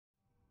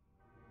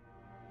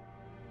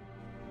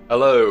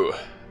Hello,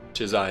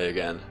 'tis I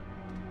again.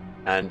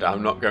 And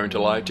I'm not going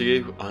to lie to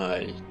you,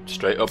 I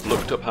straight up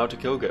looked up how to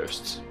kill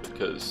ghosts,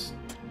 because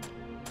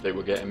they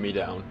were getting me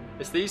down.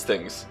 It's these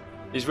things.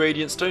 These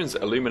radiant stones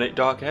that illuminate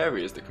dark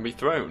areas that can be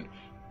thrown.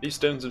 These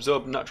stones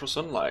absorb natural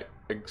sunlight,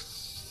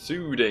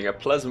 exuding a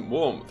pleasant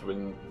warmth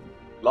with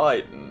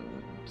light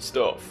and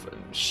stuff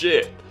and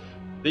shit.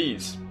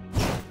 These.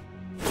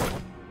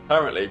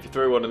 Apparently, if you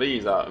throw one of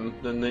these at them,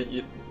 then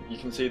you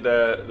can see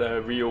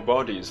their real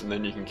bodies, and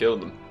then you can kill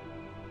them.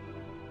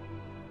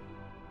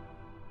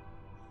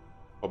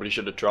 Probably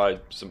should have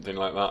tried something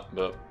like that,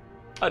 but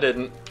I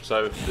didn't.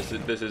 So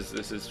this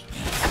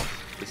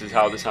is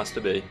how this has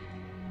to be.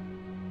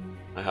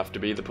 I have to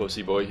be the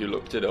pussy boy who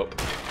looked it up.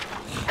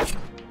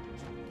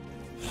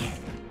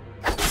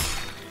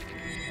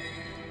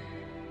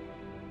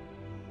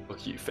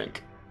 What do you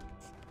think?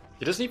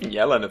 He doesn't even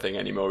yell anything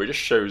anymore. He just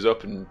shows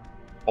up and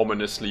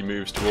ominously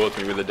moves towards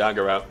me with a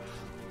dagger out.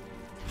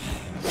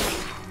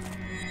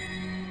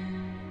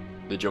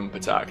 The jump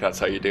attack. That's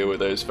how you deal with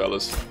those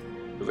fellas.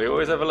 Because they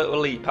always have a little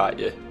leap at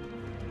you.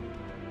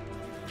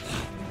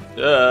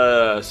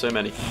 So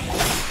many.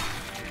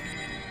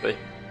 See?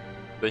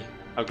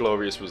 How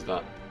glorious was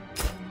that?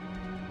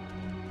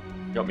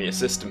 Got me a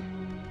system.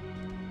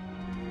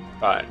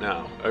 Right,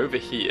 now, over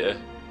here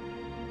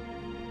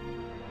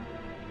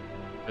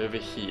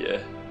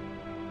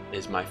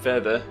is my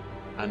feather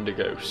and a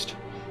ghost.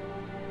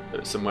 So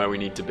it's somewhere we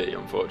need to be,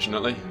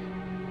 unfortunately.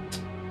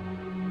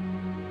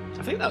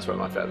 I think that's where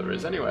my feather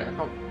is anyway. I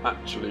can't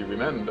actually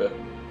remember.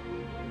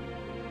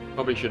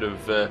 Probably should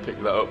have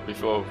picked that up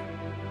before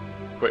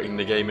quitting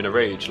the game in a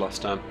rage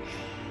last time.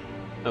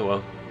 Oh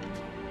well.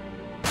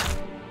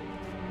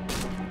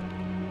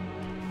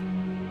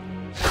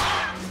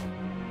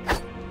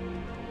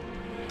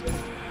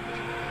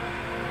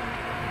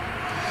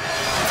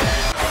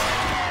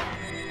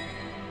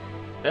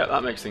 Yeah,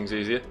 that makes things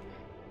easier.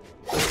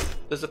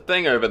 There's a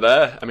thing over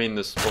there. I mean,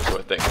 there's also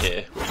a thing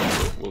here, which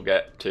we'll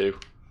get to.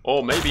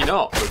 Or maybe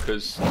not,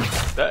 because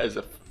that is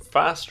a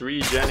fast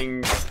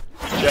regenning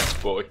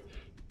chest boy.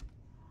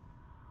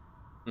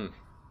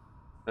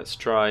 Let's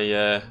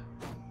try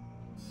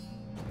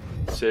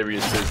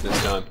serious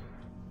business time.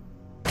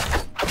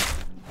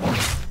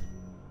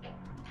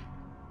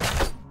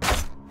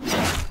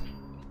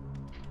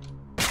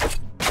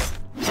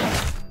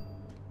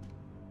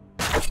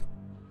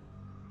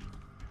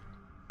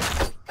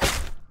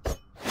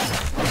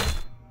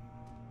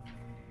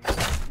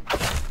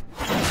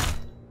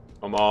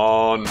 Come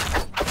on.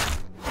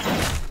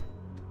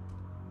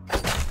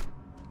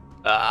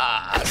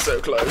 Ah, so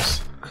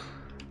close.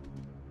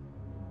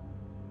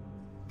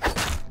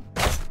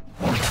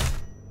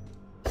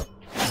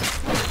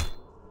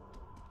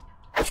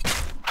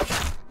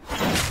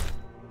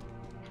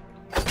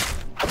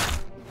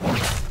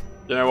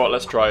 You know what,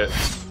 let's try it.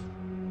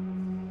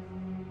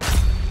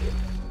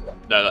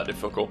 No, that did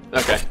fuck all.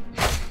 Okay.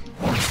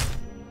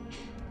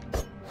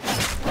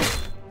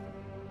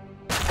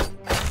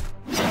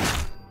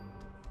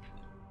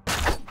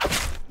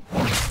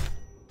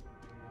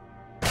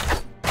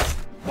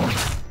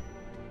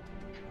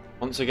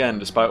 Once again,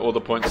 despite all the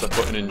points I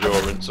put in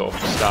endurance or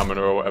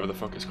stamina or whatever the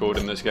fuck it's called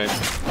in this game,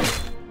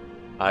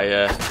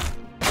 I'm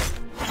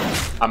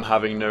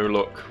having no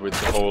luck with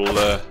the whole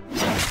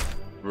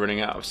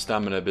running out of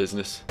stamina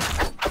business.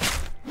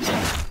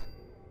 I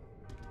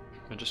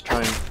just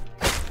try and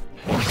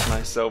pace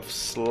myself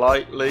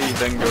slightly,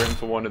 then go in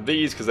for one of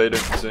these because they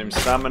don't consume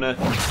stamina.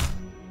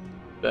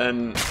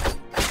 Then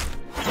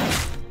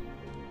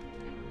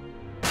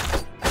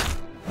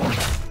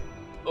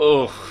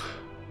oh.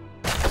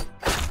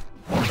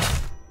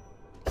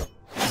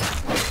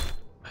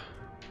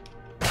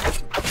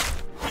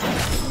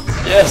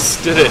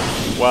 Yes, did it!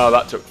 Wow,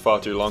 that took far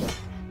too long.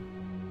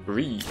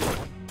 Breed.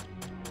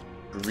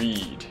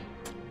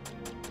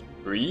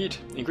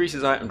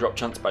 Increases item drop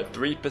chance by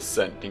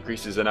 3%.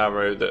 Increases an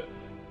arrow that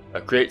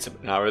creates an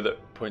arrow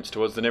that points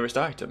towards the nearest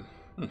item.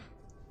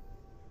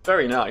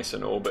 Very nice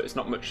and all, but it's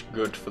not much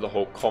good for the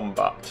whole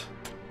combat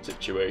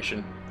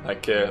situation.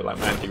 Like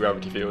my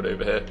anti-gravity field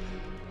over here.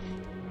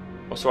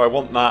 Also, I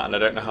want that, and I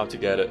don't know how to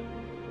get it.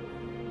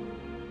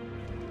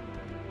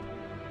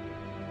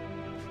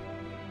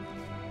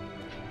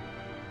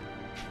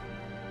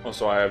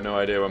 Also, I have no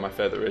idea where my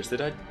feather is.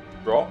 Did I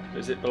drop?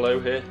 Is it below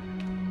here?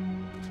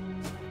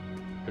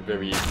 Could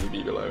very easily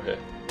be below here.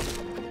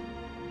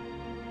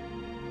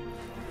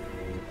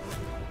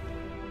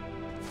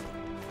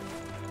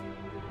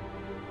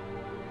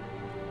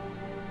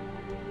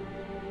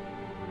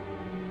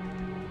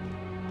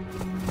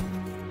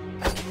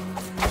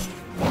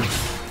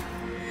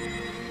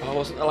 Oh,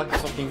 wasn't there like a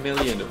fucking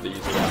million of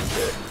these around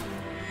here?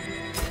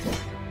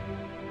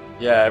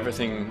 Yeah,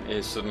 everything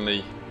is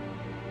suddenly...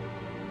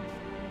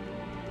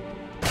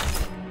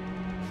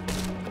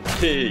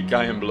 Hey,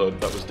 guy in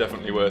blood, that was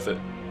definitely worth it.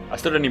 I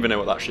still don't even know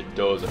what that shit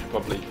does. I should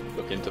probably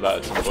look into that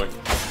at some point.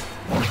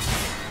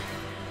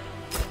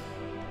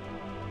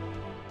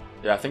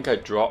 Yeah, I think I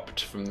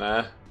dropped from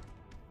there.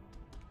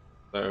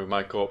 So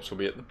my corpse will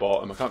be at the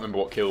bottom. I can't remember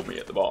what killed me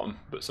at the bottom,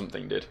 but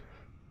something did.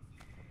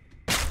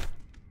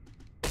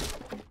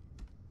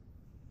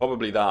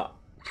 Probably that.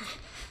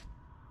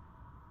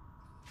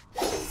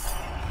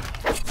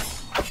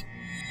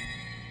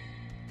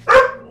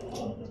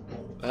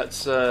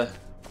 Let's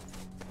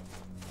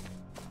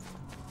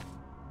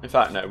in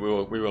fact, no,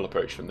 we will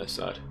approach from this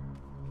side.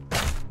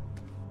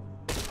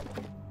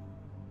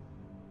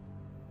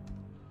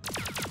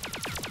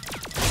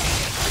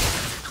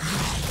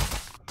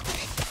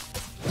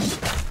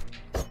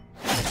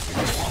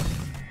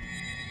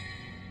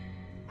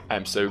 I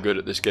am so good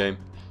at this game.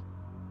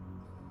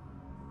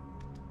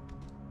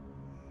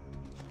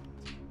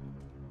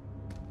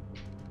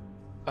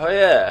 Oh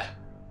yeah.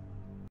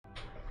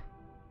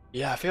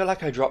 Yeah, I feel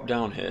like I dropped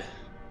down here.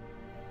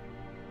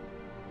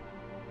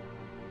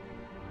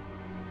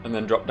 And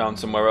then dropped down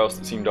somewhere else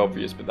that seemed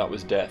obvious, but that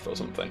was death or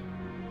something.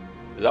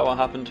 Is that what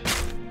happened?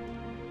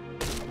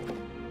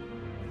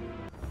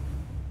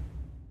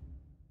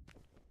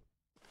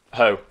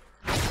 Oh.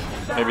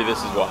 Maybe this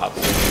is what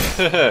happened.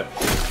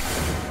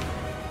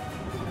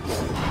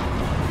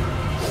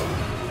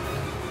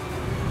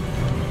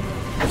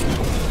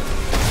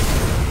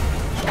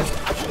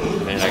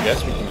 I mean, I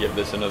guess we can give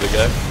this another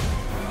go.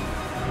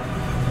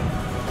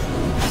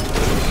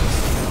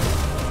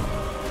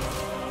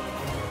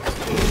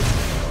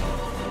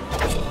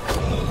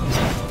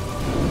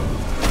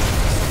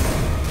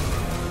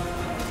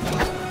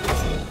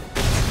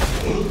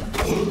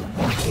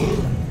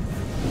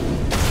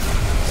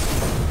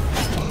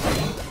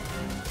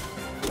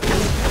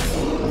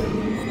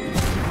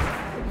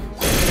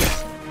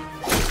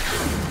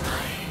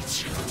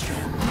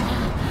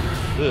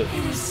 Ugh.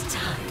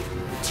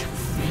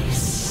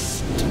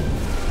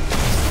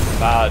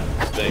 Bad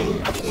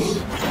things.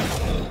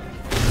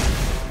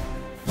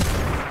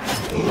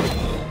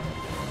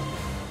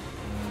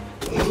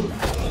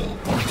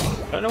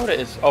 I don't know what it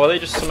is. Oh, are they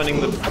just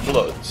summoning the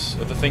bloods?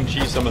 Are the thing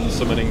she summons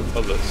summoning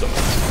other summons?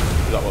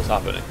 Is that what's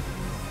happening?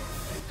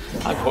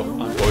 I'm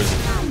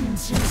poisoned.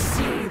 To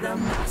see the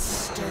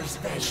master's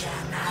vision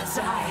as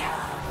I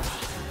have.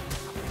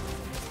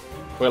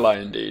 Will I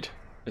indeed?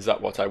 Is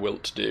that what I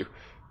wilt to do?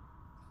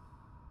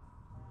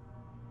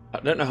 I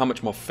don't know how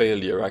much more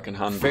failure I can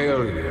handle.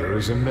 Failure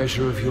is a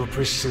measure of your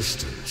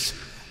persistence.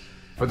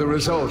 For the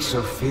results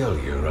of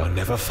failure are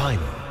never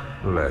final,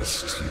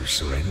 lest you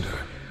surrender.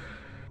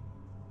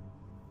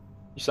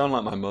 You sound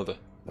like my mother.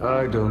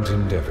 I don't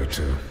endeavor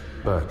to,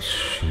 but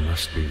she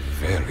must be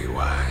very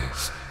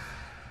wise.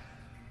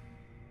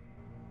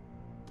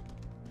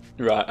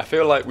 Right, I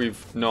feel like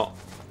we've not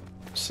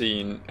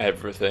seen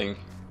everything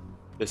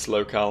this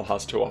locale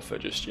has to offer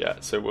just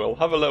yet, so we'll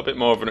have a little bit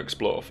more of an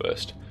explore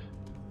first.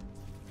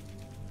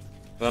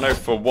 I know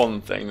for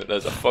one thing that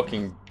there's a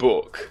fucking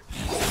book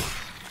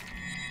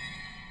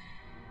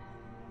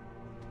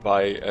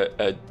by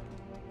a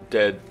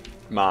dead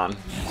man.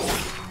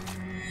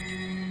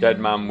 Dead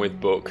man with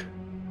book.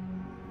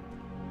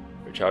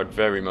 Which I would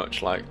very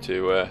much like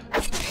to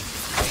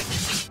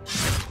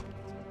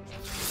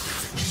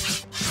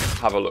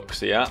have a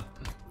look-see at.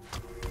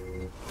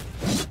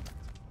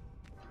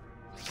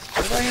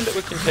 How did I end up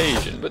with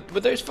contagion? But were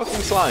those fucking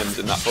slimes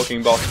in that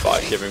fucking boss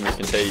fight giving me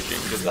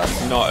contagion? Because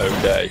that's not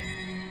okay.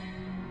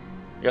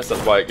 I guess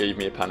that's why it gave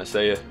me a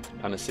panacea.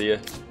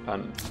 Panacea.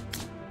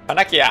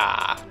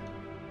 Panacea!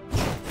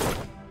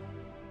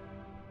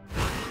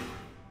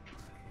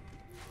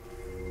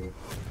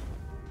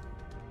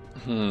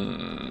 I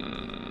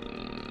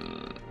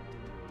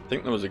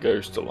think there was a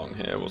ghost along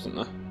here, wasn't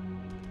there?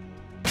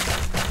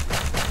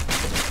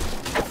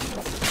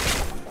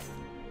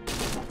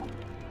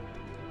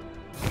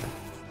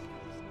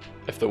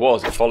 If there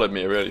was, it followed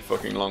me a really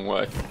fucking long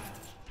way.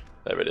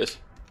 There it is.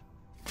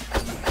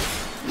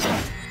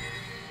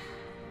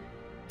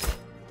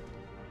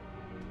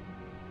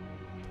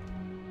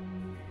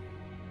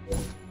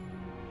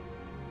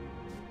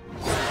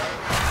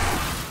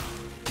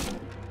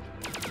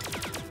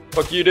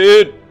 Fuck you,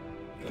 dude!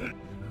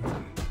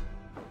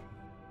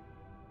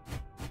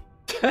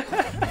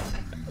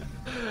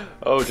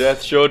 Oh,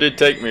 death sure did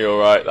take me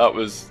alright. That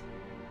was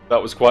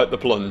quite the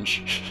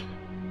plunge.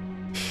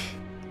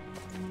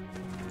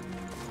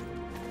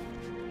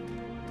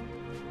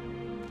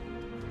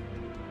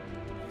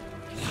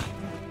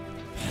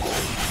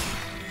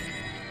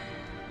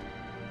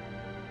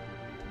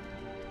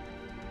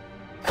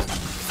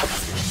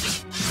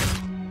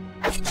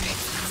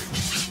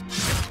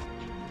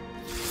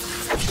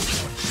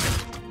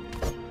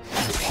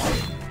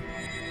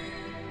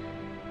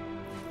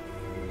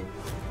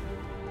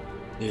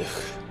 Ugh.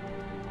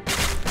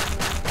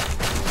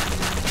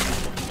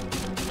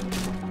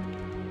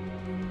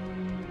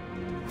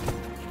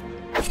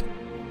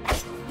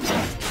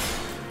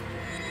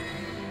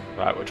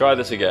 Right, we'll try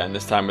this again,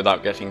 this time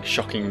without getting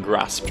shocking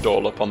grasped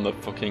all up on the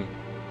fucking...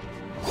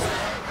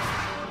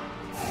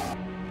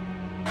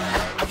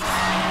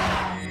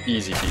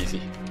 Easy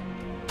peasy.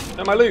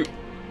 No, my loot!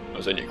 That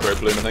was only a crow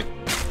plume, I think.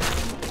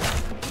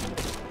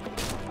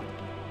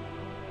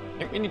 I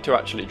think we need to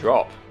actually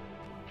drop.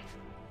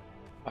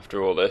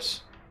 After all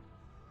this.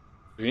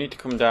 We need to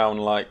come down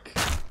like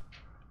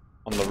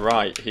on the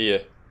right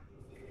here.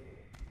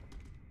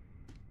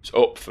 It's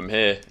up from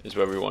here is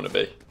where we want to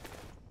be.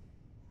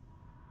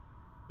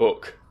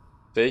 Book.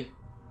 See?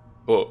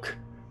 Book.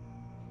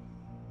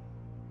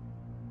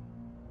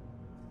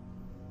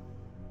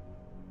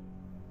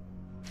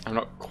 I'm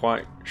not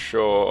quite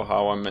sure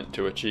how I'm meant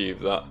to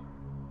achieve that.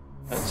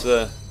 Let's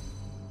I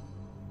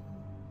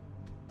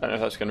don't know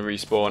if that's going to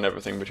respawn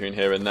everything between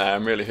here and there.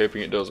 I'm really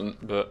hoping it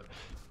doesn't, but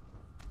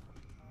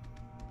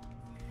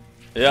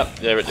yep,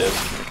 there it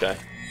is. Okay.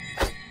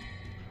 I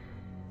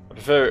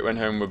prefer it when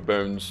Homeward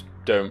Bones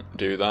don't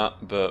do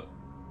that, but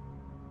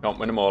can't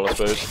win them all, I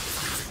suppose.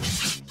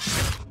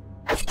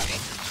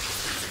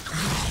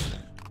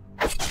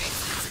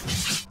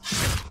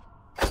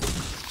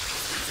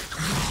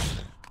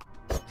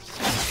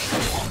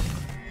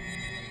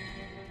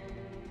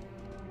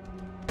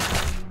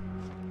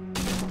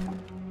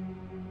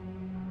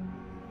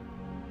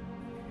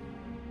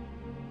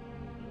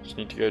 Just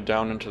need to go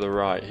down and to the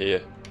right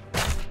here.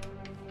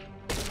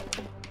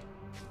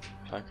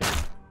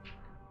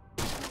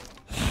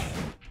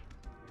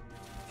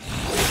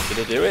 Did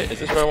I do it? Is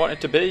this where I want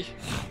it to be?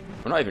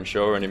 I'm not even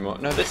sure anymore.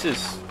 No, this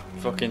is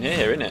fucking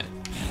here, isn't it?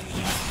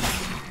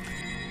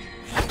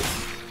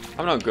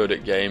 I'm not good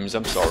at games,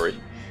 I'm sorry.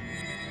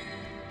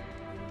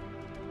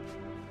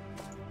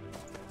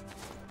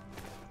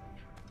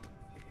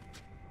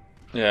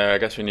 Yeah, I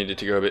guess we needed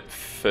to go a bit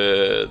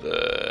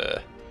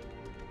further.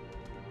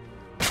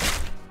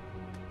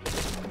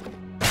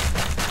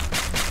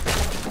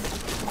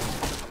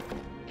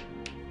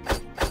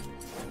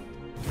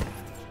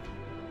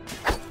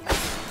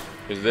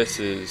 Because this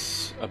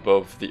is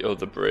above the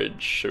other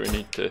bridge, so we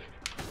need to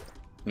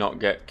not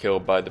get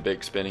killed by the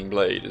big spinning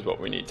blade is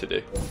what we need to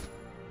do.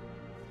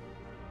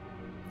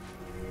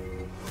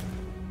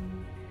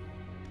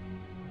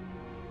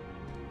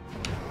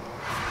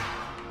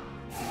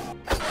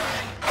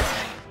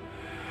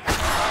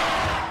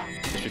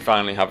 We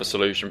finally have a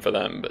solution for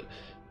them, but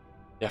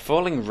yeah,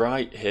 falling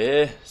right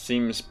here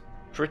seems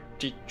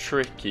pretty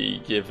tricky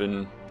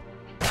given...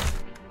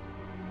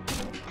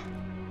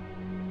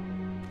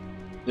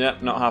 Yeah,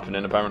 not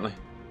happening apparently.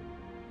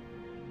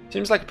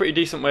 Seems like a pretty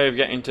decent way of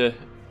getting to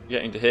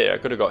here. I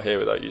could have got here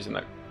without using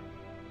that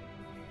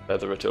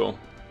feather at all.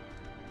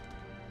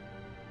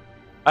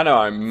 I know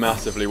I'm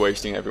massively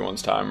wasting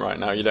everyone's time right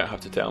now. You don't have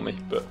to tell me,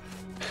 but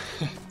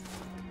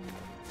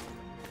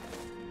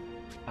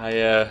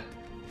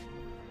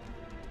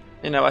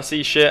you know, I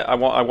see shit. I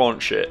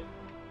want shit.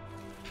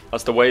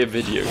 That's the way of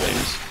video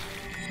games,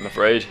 I'm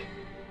afraid.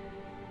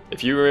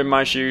 If you were in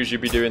my shoes, you'd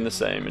be doing the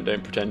same, and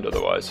don't pretend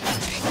otherwise.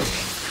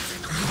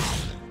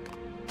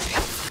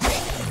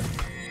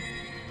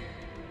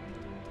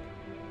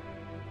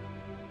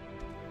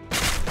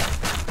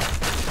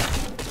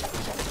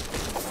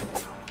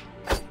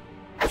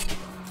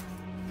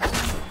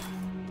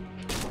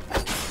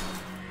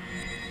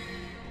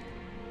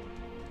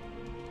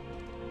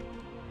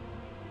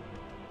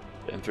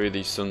 Getting through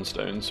these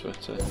sunstones, but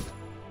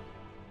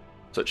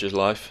such is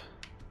life.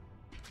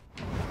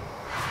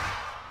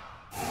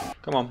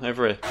 Come on,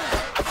 over here.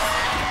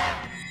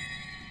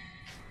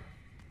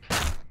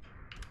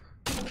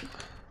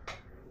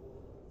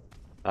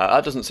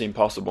 That doesn't seem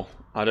possible.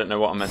 I don't know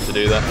what I'm meant to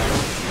do there.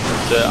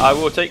 But I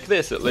will take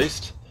this at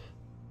least.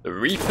 The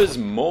Reaper's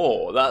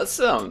Maw. That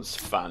sounds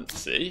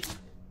fancy.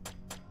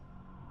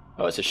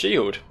 Oh, it's a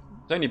shield.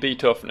 It's only B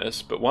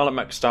toughness, but while at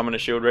max stamina,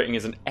 shield rating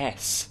is an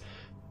S.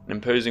 An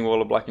imposing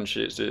wall of blackened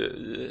shit.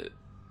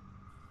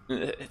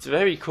 It's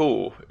very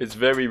cool. It's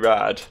very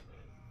rad.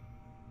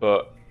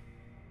 But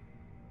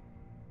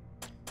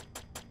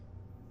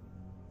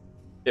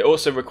it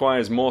also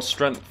requires more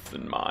strength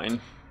than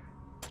mine.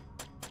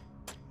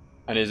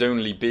 And is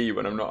only B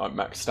when I'm not at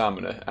max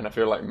stamina. And I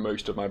feel like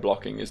most of my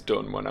blocking is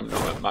done when I'm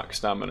not at max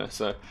stamina.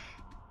 So,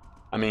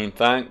 I mean,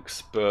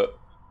 thanks, but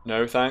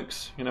no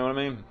thanks. You know what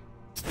I mean?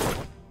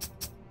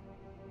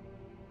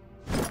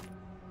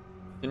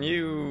 Can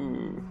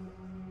you...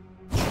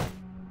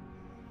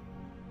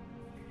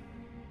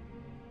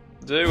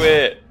 do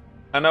it!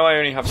 I know I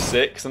only have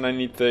 6 and I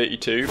need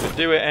 32, but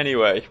do it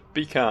anyway.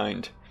 Be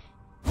kind.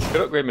 I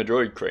could upgrade my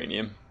droid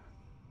cranium.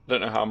 I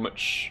don't know how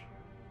much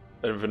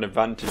of an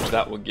advantage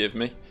that will give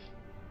me.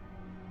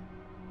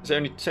 It's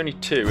only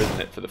 2, isn't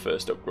it, for the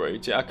first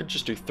upgrades? Yeah, I could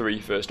just do 3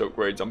 first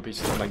upgrades on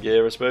pieces of my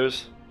gear, I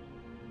suppose.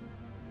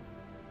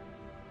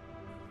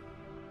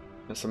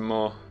 And some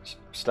more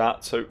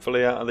stats,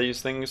 hopefully, out of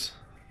these things.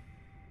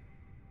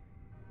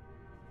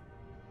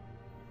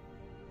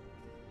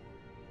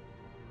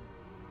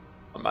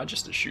 My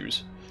Magister's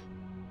shoes.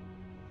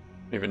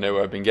 I don't even know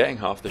where I've been getting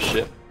half this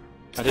shit.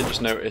 I did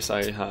just notice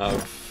I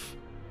have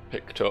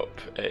picked up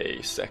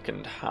a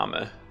second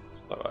hammer,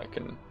 so I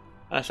can,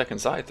 and a second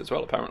scythe as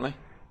well apparently.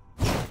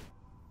 I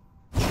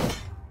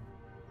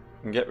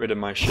can get rid of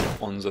my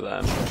shit ones of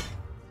them.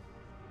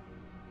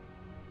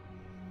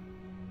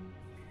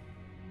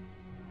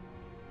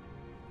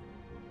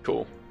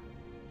 Cool.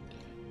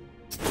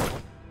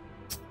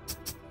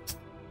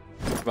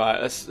 Right,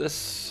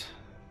 let's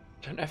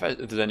I don't know if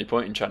there's any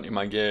point in enchanting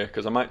my gear,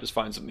 because I might just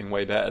find something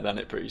way better than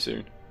it pretty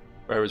soon.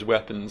 Whereas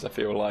weapons, I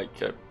feel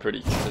like, are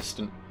pretty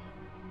consistent.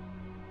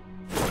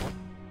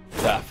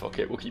 Yeah, fuck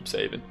it, we'll keep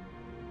saving.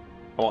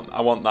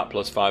 I want that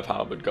 +5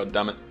 halberd,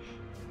 goddammit.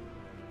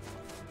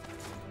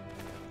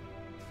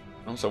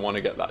 I also want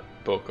to get that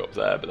book up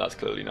there, but that's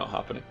clearly not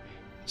happening.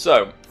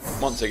 So,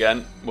 once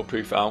again, we'll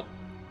proof out.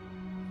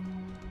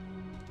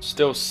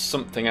 Still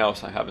something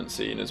else I haven't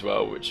seen as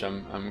well, which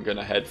I'm going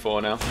to head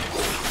for now.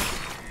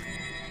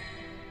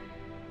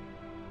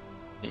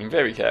 Being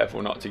very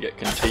careful not to get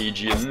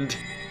contagioned.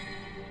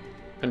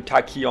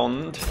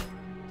 Contagioned.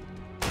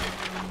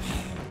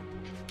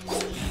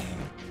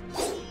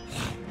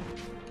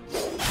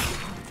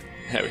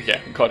 There we go,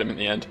 got him in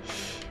the end.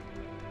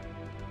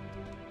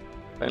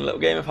 Playing a little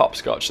game of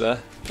hopscotch there.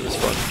 It was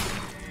fun.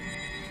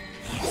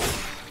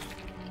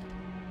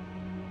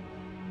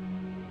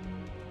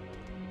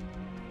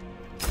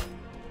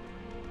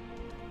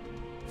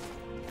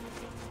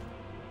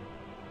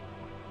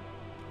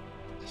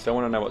 Still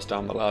want to know what's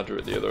down the ladder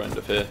at the other end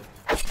of here.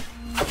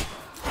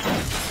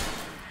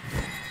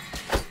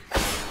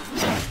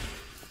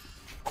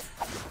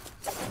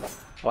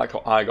 I like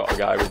how I got a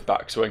guy with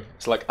backswing.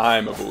 It's like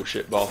I'm a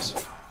bullshit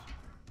boss.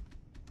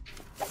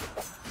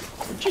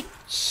 Would you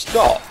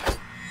stop?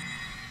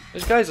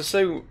 Those guys are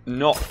so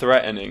not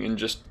threatening and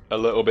just a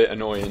little bit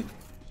annoying.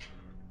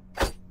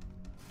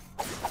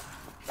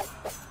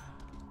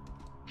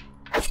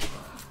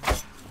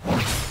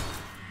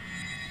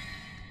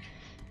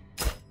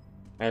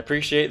 I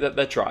appreciate that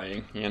they're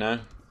trying, you know.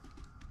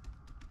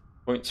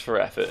 Points for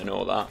effort and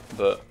all that,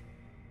 but...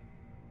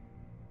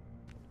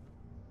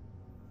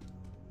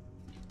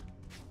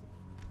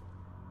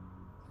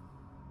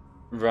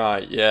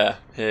 Right, yeah,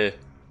 here.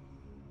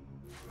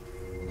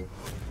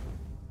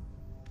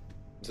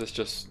 Is this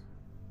just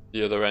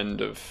the other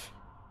end of...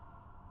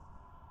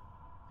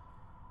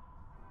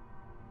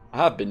 I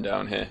have been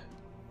down here.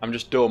 I'm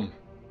just dumb.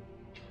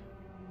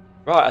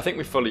 Right, I think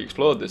we've fully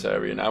explored this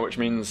area now, which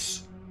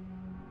means...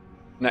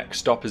 Next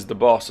stop is the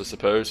boss, I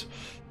suppose.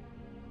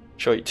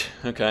 Shite,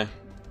 okay.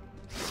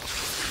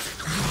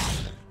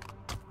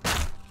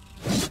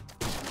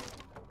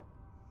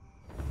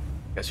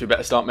 Guess we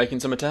better start making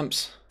some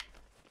attempts.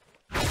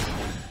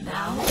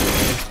 Now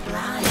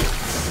blind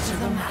to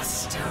the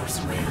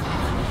master's will.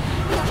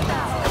 But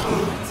thou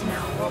art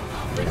now a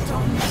puppet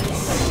on his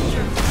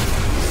string.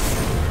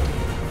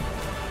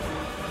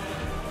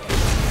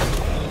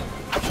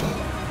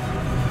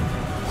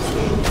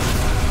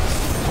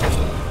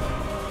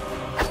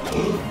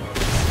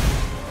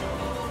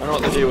 I don't know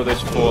what the deal with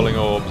those falling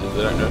orbs is.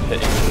 I don't know if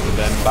hitting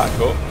them back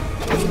up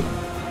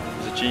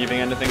is achieving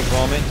anything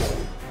for me.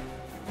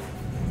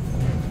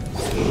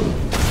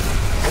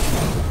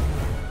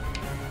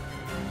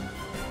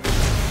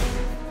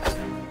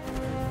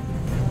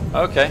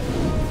 Okay.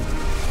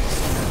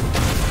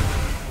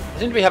 I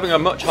seem to be having a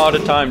much harder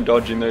time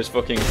dodging those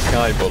fucking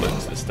sky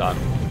bullets this time.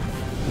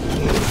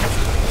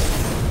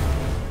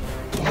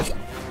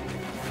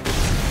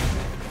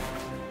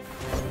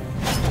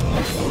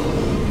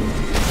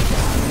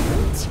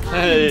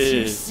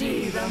 Hey!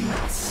 See the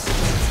master's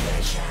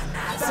vision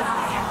as I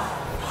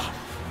have.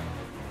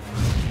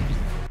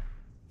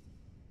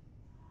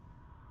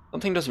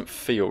 Something doesn't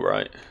feel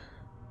right.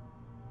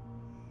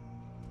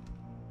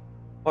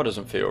 What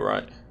doesn't feel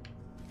right?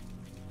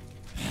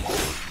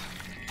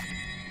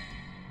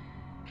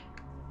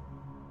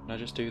 Can I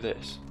just do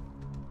this?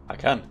 I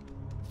can.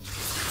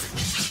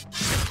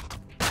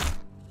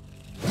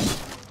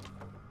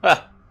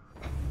 Ah!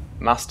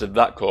 Mastered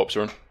that corpse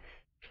run.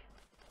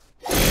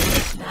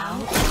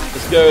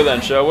 Let's go then,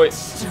 shall we? To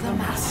the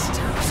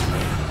master's will.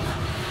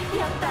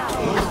 Yet thou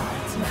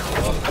art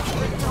now a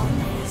puppet on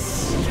his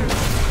string.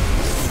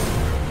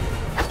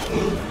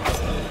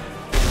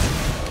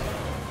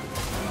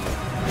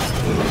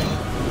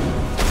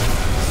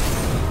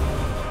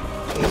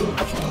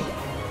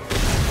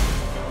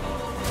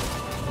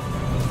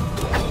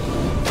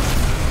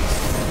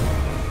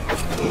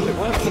 If it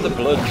weren't for the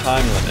blood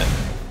time limit,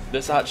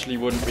 this actually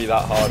wouldn't be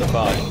that hard a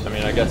fight. I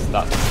mean, I guess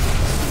that's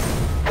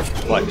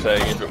like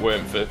saying if it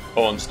weren't for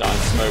Ornstein,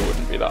 Smo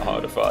wouldn't be that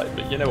hard a fight,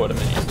 but you know what I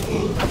mean.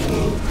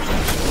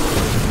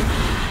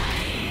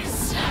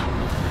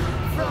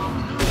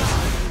 From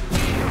blood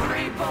be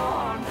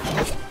reborn.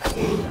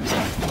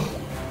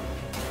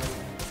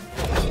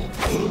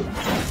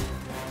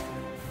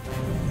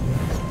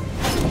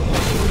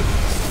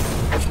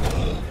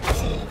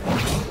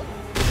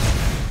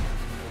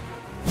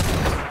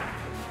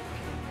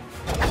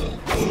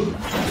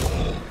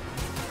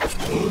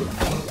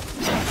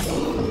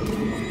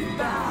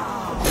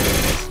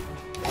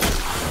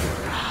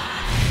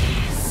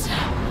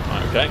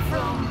 Okay.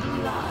 From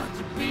blood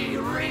be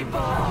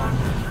reborn.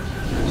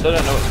 So I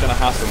don't know what's going to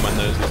happen when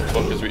those little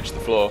fuckers reach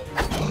the floor.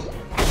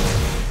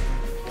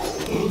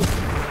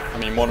 I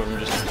mean, one of them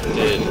just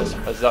did.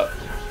 Is that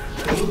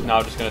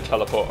now just going to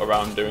teleport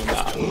around doing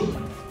that? Is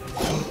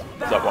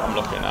that what I'm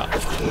looking at?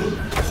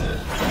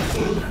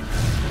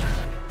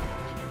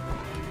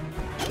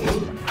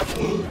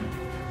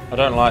 I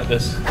don't like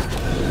this.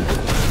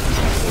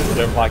 I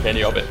don't like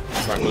any of it,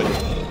 frankly.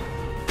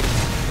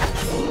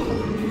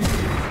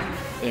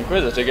 The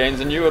Inquisitor gains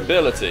a new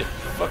ability.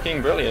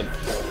 Fucking brilliant.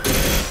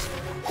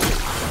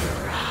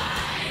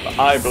 The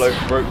eye bloke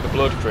broke the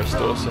blood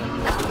crystal, so...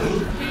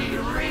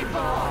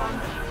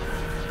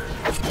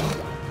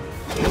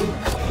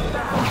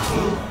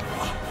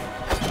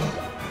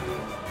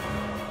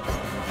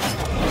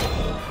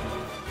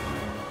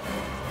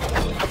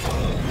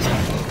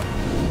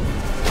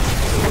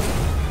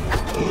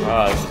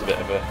 Ah, this is a bit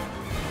of a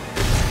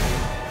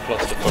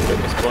clusterfuck at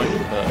this point,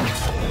 but...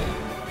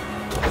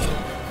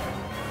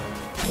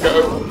 Go!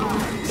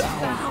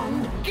 Down!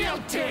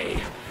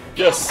 Guilty!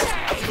 Yes!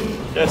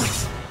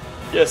 Yes!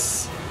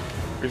 Yes!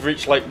 We've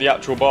reached, like, the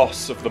actual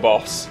boss of the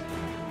boss.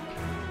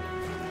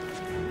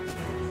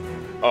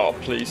 Oh,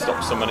 please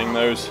stop summoning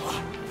those.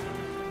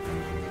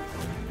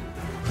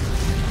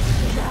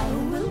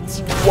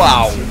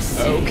 Wow!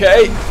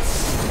 Okay!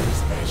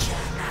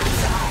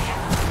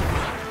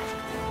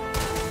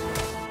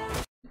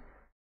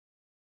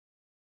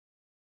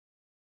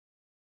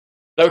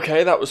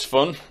 Okay, that was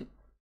fun.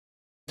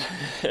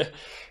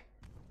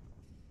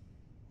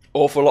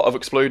 Awful lot of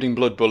exploding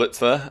blood bullets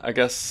there. I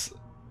guess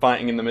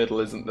fighting in the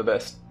middle isn't the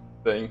best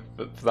thing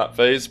for that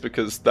phase,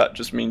 because that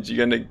just means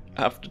you're going to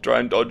have to try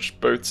and dodge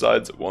both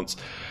sides at once.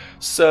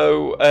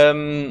 So,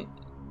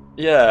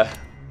 yeah.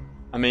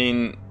 I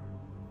mean,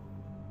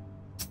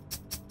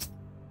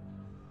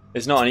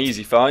 it's not an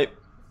easy fight,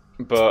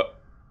 but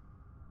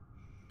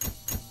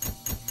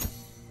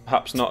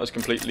perhaps not as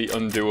completely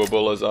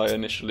undoable as I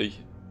initially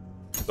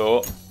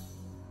thought.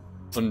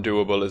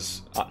 Undoable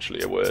is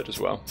actually a word as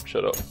well.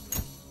 Shut up.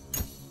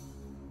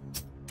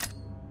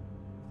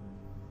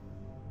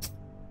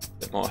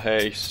 Bit more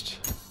haste,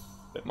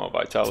 bit more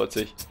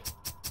vitality.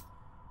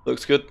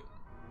 Looks good.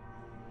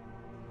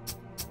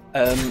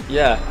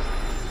 Yeah.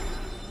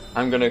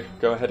 I'm gonna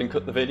go ahead and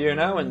cut the video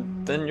now,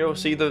 and then you'll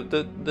see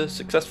the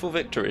successful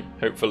victory,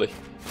 hopefully.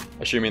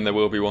 Assuming there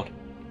will be one.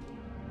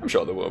 I'm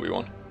sure there will be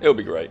one. It'll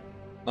be great.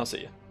 I'll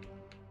see you.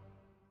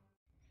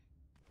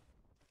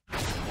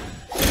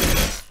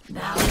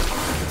 Thou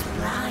art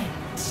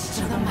blind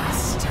to the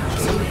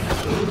Master's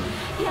will,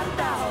 yet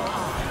thou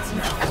art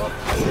now a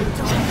puppet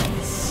on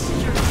his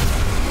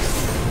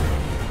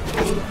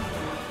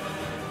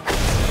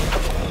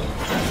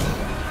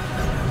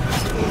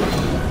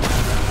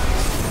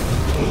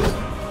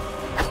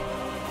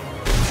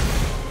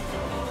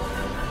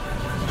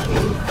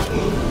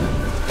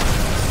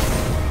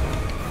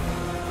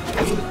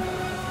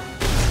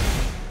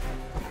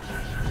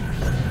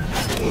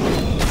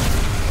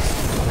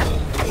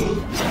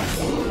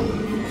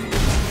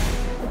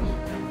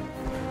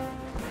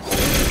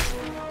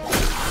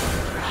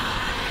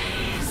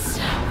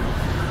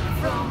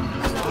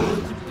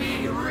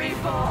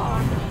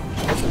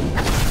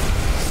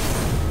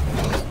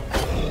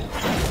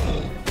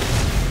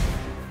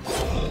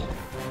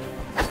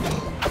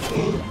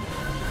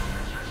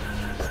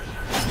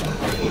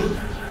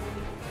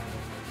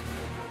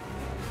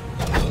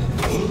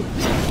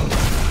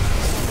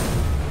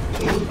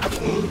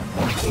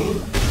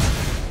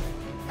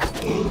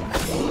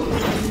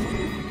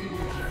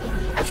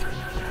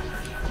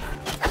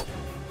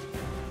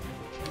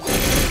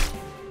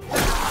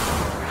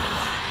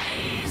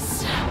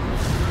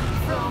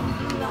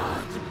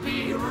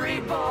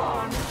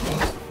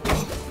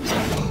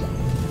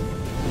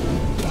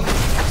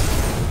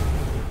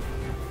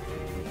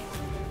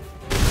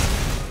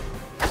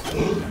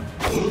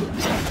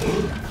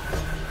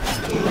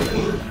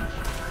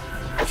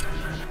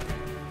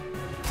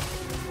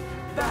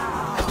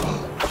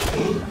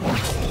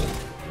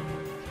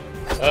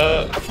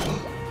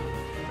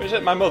Is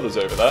it my mother's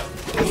over there?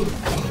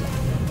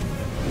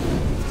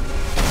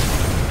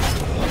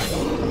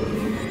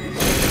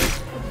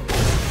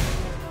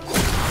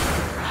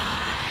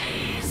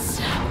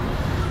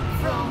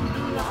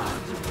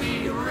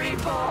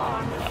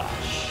 Ah,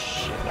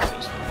 shit,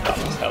 that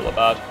was hella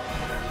bad.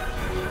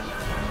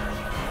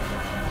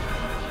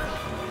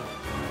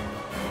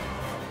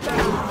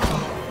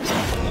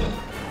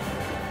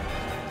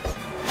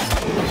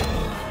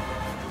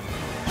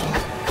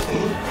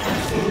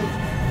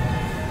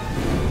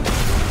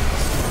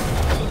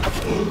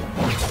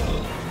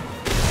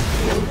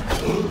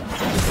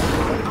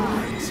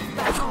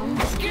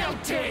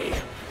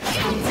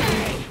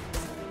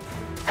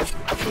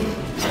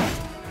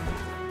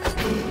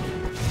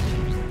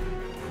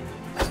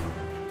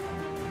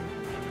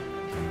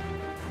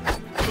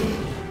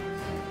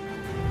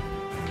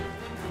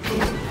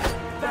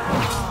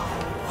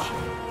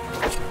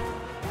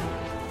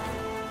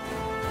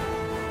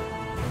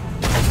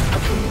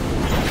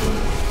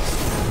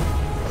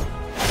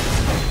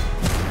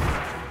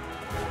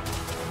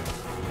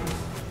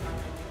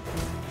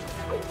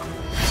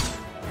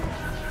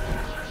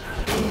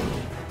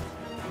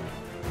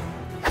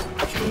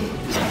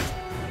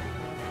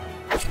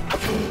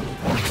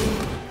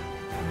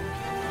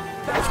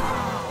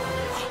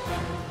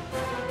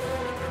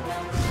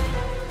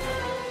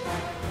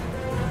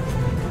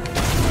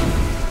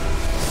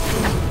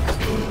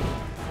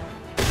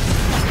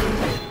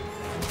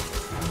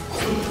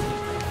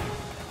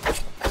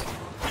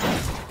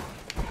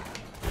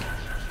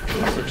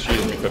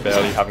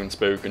 barely having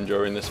spoken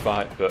during this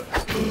fight, but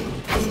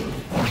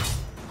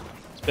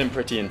it's been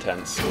pretty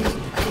intense.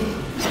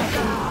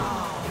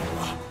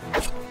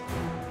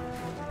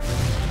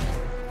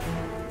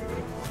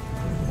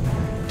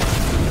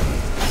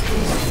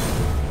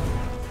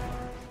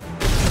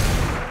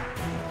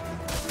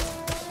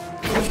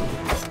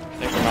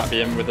 Be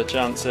in with a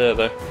chance here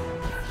though.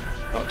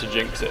 Not to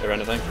jinx it or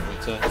anything, but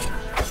just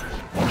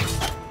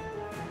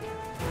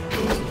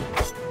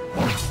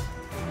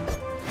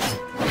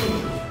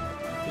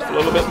a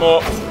little bit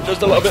more.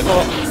 Just a little bit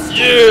more.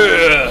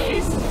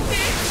 Yeah!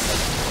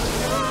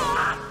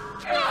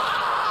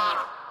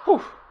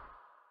 Whew.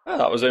 Well,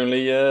 that was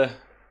only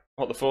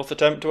what, the 4th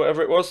attempt or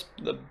whatever it was?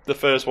 The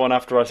first one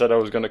after I said I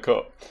was gonna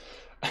cut.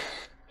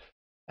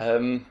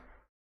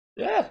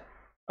 Yeah,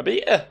 I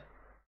beat her.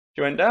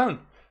 She went down.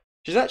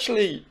 She's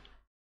actually,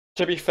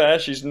 to be fair,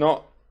 she's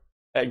not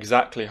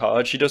exactly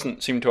hard. She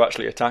doesn't seem to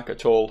actually attack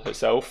at all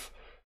herself.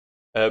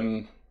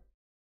 Phase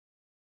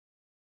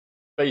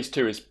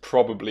 2 is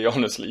probably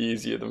honestly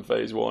easier than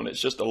Phase 1. It's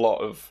just a lot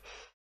of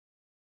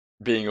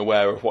being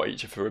aware of what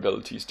each of her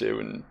abilities do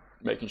and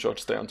making sure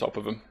to stay on top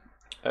of them.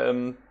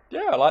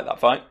 Yeah, I like that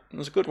fight. It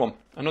was a good one.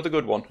 Another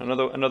good one.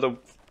 Another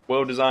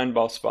well-designed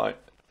boss fight.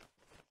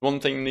 One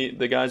thing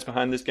the guys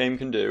behind this game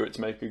can do, it's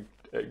make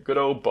a good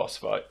old boss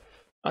fight.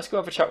 Let's go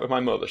have a chat with my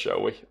mother,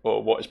 shall we?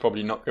 Or what is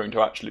probably not going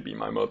to actually be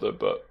my mother,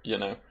 but, you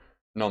know,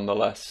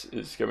 nonetheless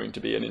is going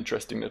to be an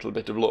interesting little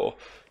bit of lore.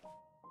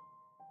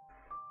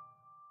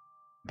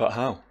 But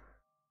how?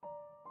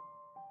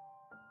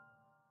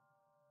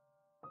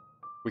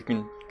 We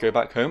can go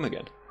back home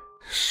again.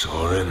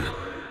 Soren.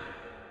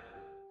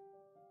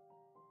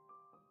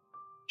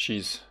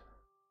 She's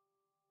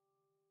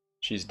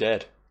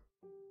dead.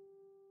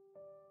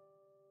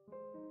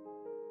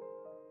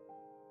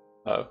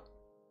 Oh.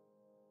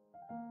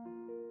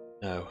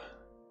 No.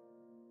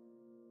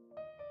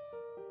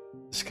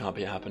 This can't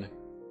be happening.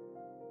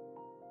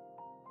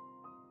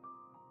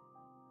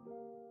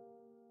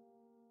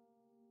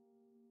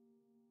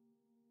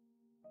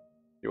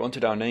 You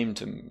wanted our name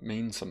to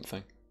mean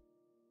something.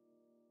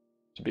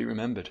 To be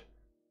remembered.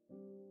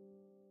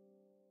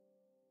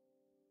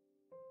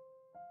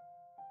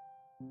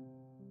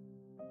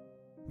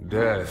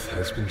 Death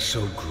has been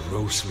so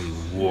grossly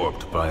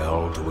warped by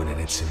Alduin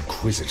and its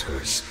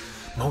Inquisitors.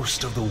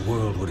 Most of the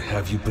world would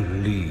have you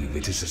believe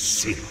it is a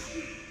sin.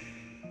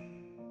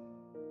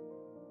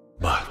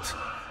 But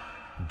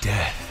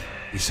death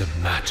is a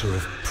matter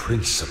of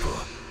principle,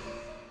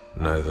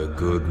 neither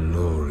good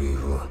nor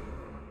evil.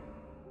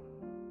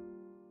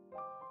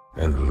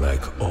 And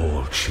like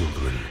all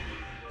children,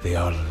 they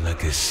are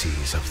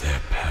legacies of their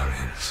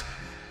parents.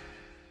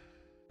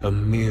 A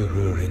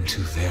mirror into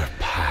their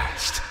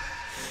past,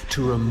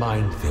 to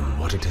remind them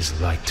what it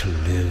is like to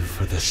live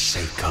for the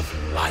sake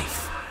of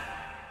life.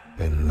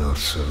 And not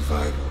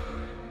survival,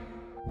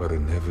 but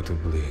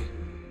inevitably,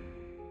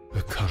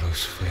 the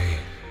colors fade,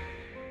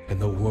 and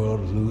the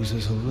world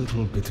loses a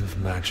little bit of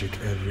magic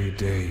every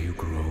day you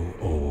grow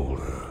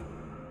older.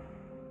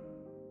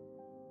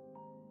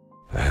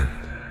 And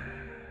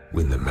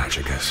when the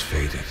magic has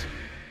faded,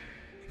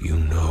 you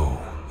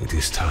know it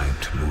is time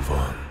to move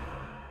on,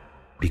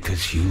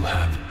 because you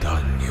have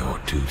done your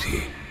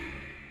duty.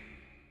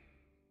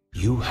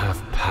 You have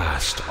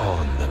passed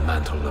on the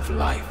mantle of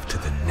life to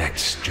the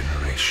next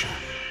generation.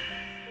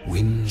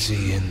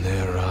 Whimsy in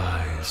their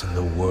eyes and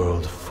the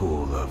world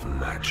full of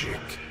magic.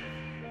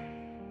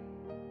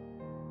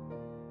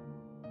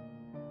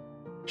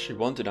 She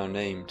wanted our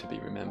name to be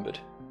remembered.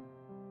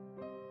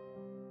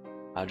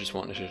 I just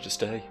wanted her to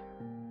stay.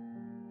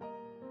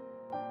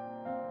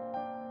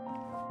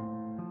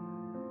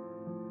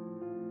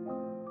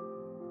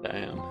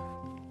 Damn.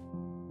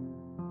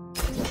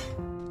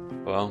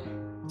 Well,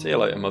 see you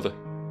later, Mother.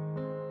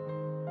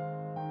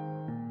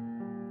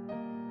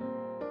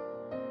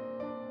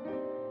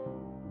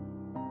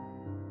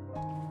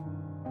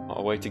 What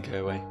a way to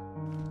go, eh?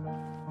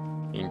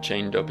 Being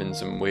chained up in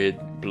some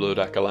weird blood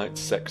acolyte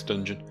sex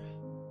dungeon.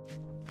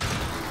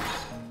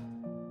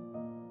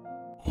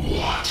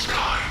 What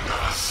kind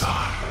of a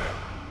son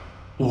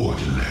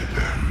would let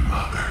their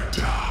mother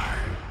die?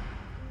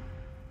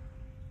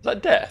 Is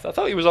that Death? I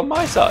thought he was on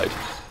my side.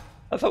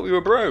 I thought we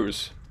were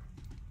bros.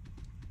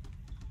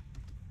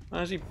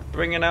 Why is he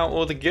bringing out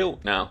all the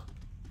guilt now?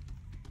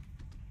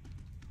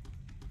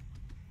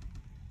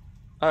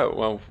 Oh,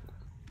 well.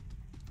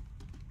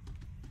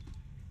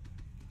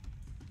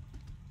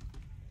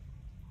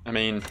 I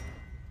mean...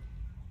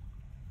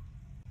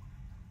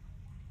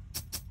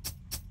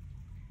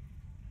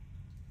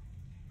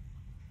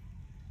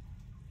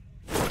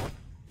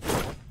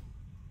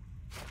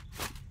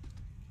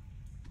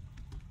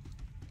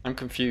 I'm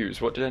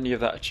confused. What did any of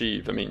that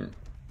achieve? I mean...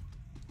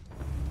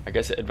 I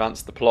guess it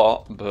advanced the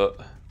plot, but...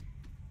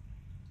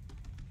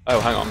 Oh,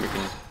 hang on, we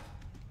can...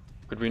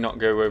 Could we not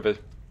go over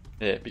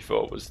here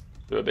before? Was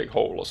there a big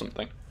hole or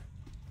something?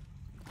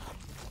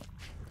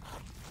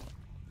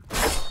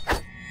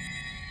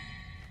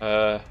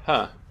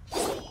 Huh.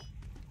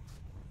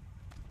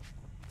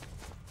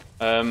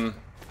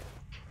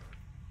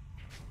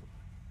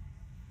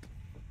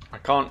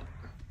 can't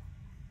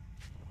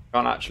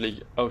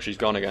actually... Oh, she's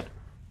gone again.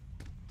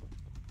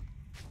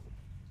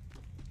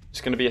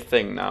 It's going to be a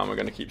thing now, and we're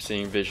going to keep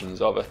seeing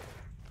visions of her.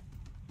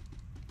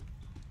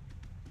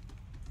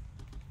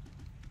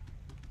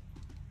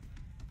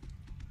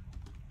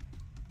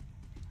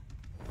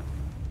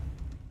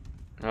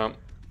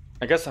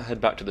 I guess I'll head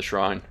back to the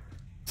shrine.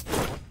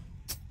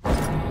 For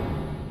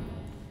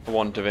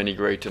want of any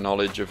greater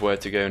knowledge of where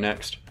to go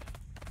next.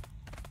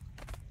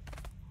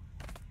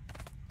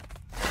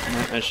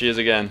 There she is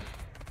again.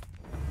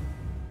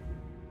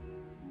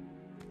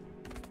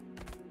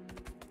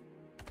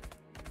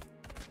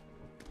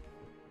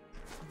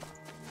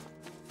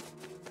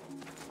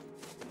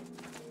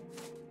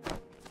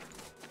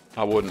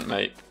 I wouldn't,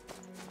 mate.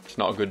 It's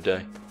not a good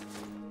day.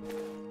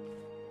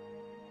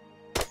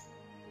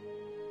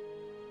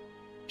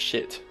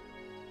 Shit.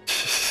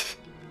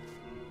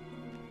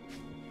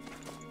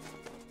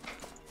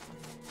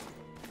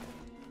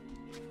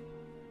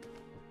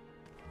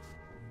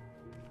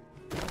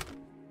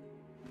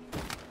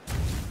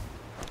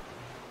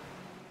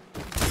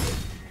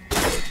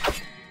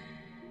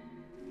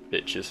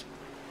 Bitches.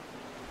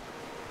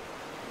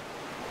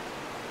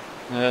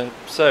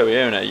 So,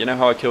 Iona, you know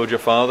how I killed your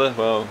father?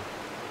 Well,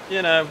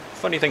 you know,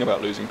 funny thing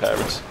about losing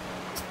parents.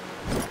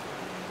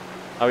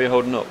 How are you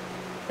holding up?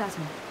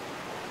 Better.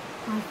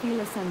 I feel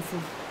a sense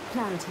of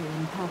clarity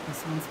and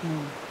purpose once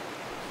more.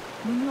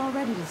 When you are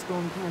ready to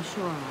storm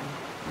Pershore,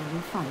 I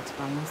will fight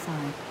by your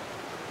side.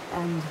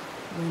 And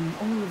when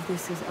all of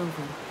this is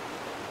over,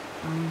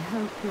 I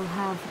hope you'll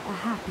have a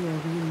happier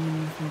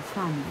reunion with your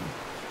family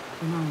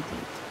than I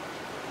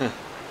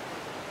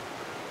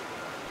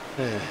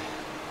did.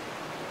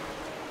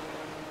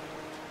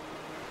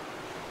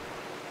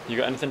 You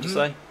got anything to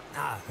say?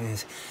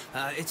 Yes.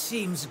 It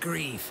seems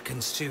grief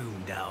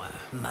consumed our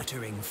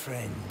muttering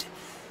friend.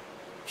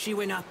 She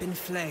went up in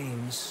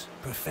flames,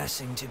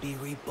 professing to be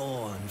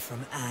reborn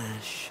from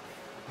ash.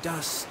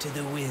 Dust to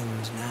the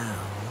wind now.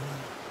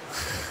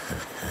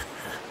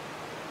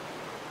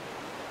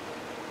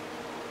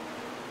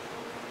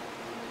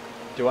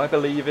 Do I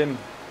believe him?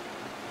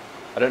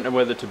 I don't know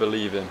whether to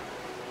believe him.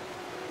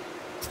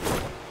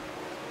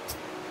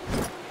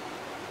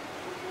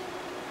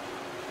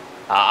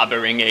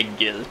 Harboring a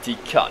guilty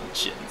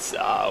conscience,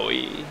 are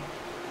we?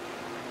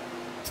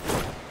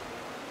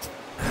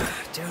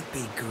 Don't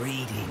be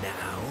greedy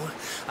now.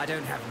 I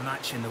don't have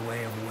much in the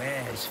way of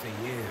wares for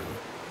you.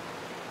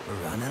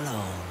 Run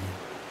along.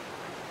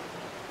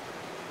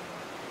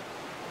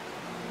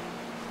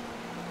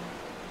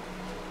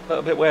 A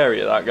little bit wary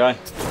of that guy.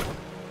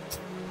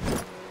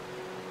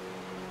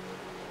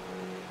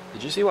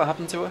 Did you see what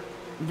happened to her?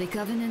 The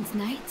Covenant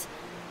Knight?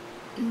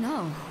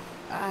 No,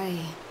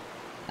 I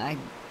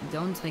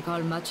don't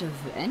recall much of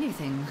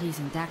anything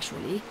recent,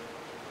 actually.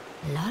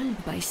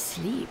 Lulled by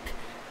sleep.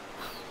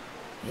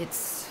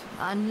 It's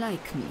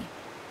unlike me.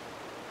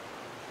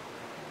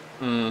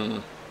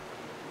 And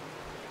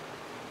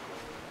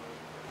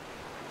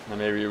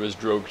maybe he was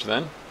drugged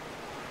then.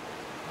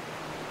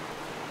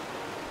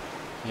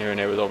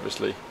 Irene was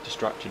obviously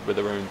distracted with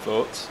her own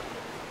thoughts.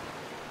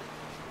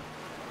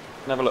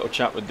 Can have a little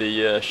chat with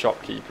the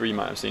shopkeeper. He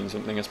might have seen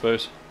something, I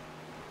suppose.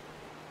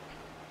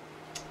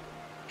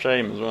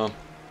 Shame as well.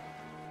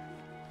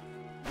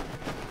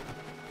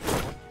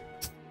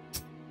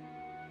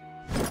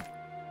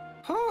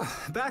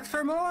 Oh, back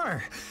for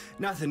more.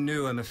 Nothing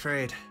new, I'm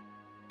afraid.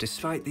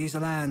 Despite these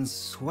lands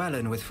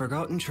swelling with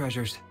forgotten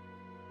treasures.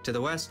 To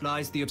the west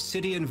lies the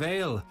Obsidian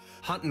Vale,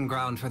 hunting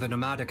ground for the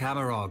nomadic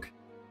Amarog.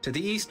 To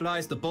the east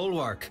lies the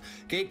Bulwark,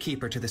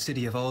 gatekeeper to the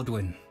city of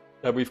Aldwyn.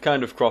 We've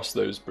kind of crossed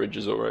those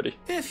bridges already.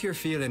 If you're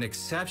feeling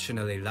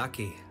exceptionally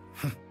lucky.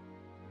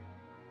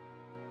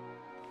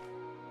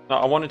 Now,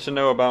 I wanted to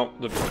know about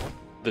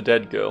the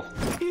dead girl.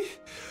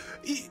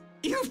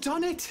 You've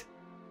done it!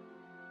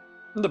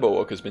 The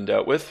Bulwark has been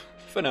dealt with,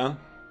 for now.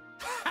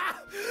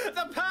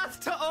 The path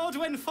to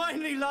Aldwyn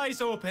finally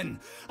lies open.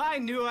 I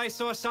knew I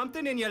saw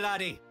something in you,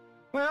 laddie.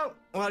 Well,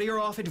 while you're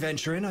off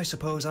adventuring, I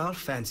suppose I'll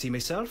fancy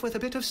myself with a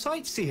bit of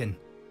sightseeing.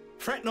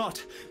 Fret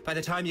not. By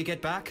the time you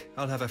get back,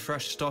 I'll have a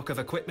fresh stock of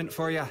equipment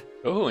for you.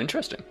 Oh,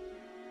 interesting.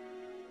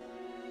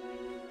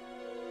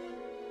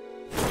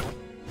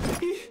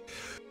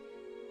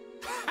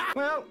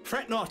 Well,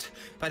 fret not.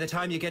 By the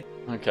time you get...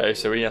 Okay,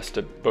 so he has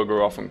to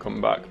bugger off and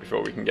come back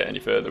before we can get any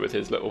further with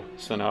his little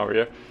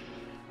scenario.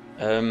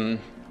 I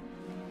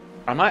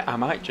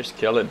might just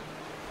kill him.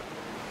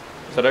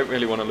 Because I don't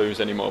really want to lose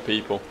any more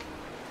people.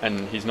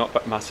 And he's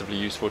not massively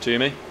useful to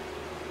me.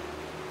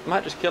 I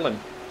might just kill him.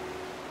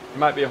 It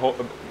might be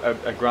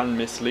a grand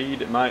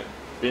mislead. It might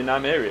be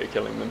Nymeria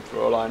killing them, for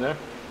all I know.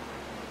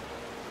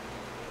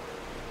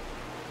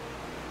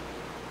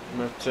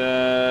 But,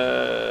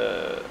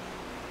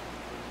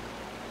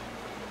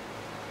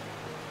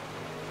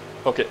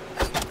 fuck it.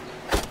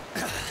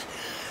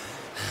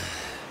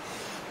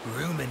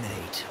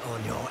 Ruminate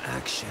on your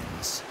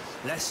actions,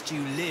 lest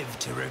you live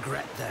to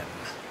regret them.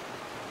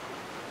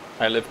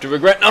 I live to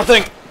regret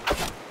nothing!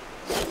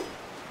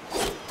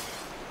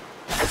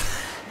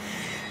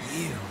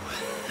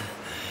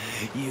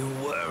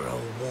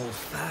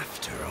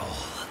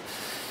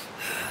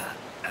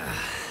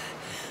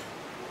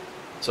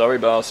 Sorry,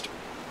 Bast.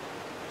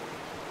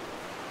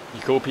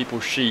 You call people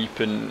sheep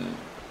and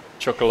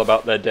chuckle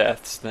about their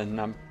deaths, then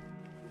I'm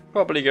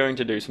probably going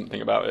to do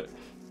something about it.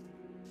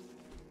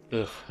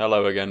 Ugh,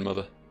 hello again,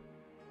 Mother.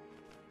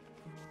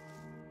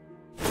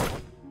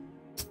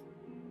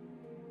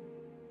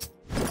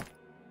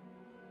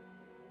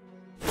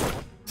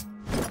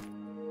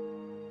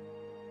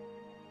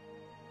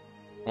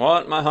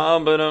 What? My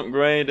harm been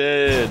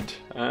upgraded?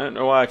 I don't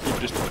know why I keep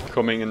just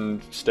coming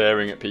and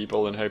staring at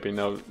people and hoping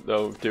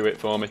they'll do it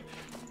for me.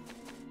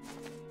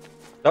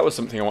 That was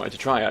something I wanted to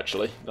try,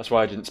 actually. That's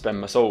why I didn't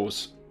spend my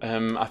souls.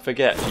 I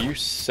forget, do you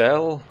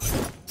sell?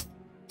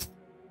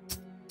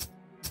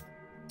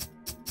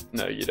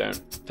 No, you don't.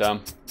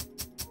 Damn.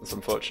 That's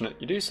unfortunate.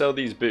 You do sell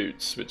these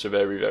boots, which are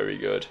very, very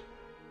good.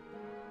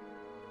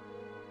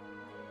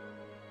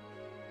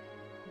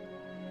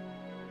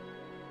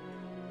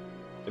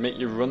 They make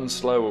you run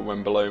slower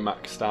when below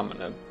max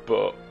stamina,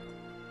 but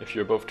if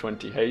you're above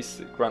 20 haste,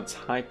 it grants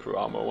hyper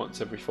armor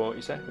once every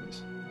 40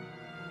 seconds.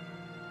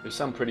 They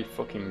sound pretty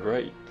fucking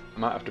great. I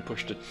might have to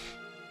push to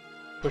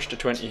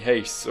 20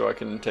 haste so I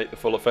can take the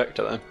full effect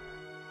of them.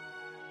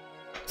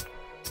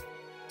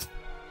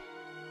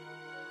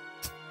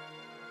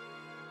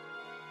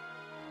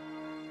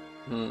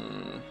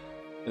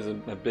 There's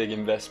a big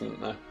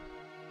investment there.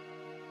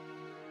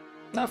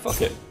 Nah,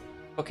 fuck it.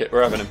 Fuck it,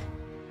 we're having him.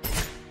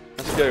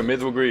 Let's go,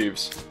 Mithril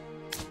Greaves.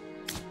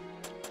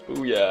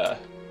 Booyah.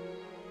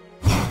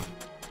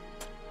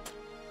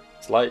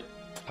 Slight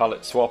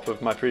palette swap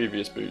of my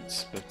previous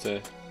boots,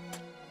 but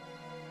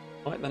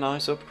quite the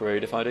nice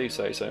upgrade if I do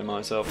say so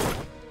myself.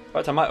 In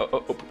fact, I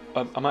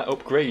might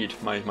upgrade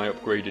my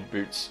upgraded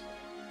boots.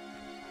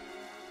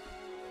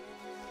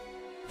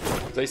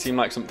 They seem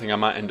like something I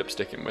might end up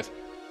sticking with.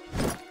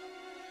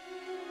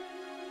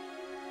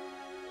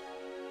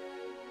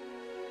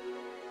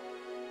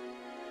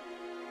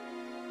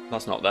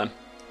 That's not them.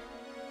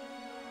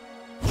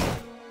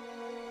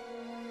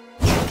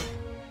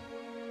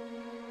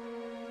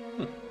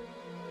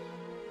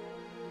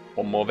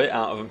 One more bit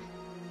out of them.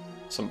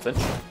 Something.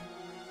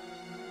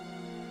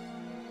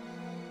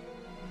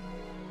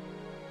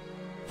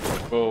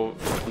 We'll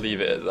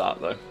leave it at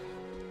that, though.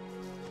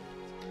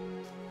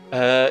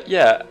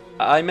 Yeah,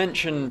 I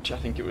mentioned, I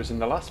think it was in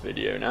the last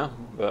video now,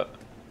 but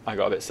I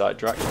got a bit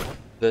sidetracked,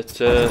 that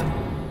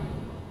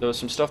there was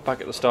some stuff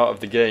back at the start of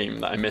the game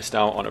that I missed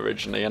out on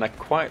originally, and I'd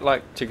quite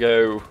like to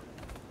go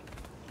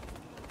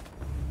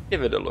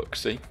give it a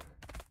look-see.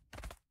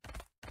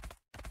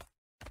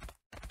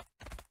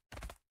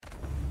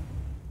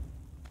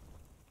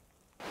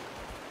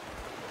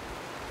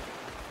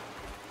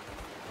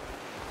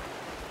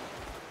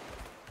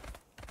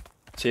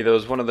 See, there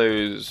was one of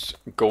those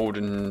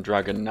Golden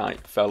Dragon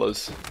Knight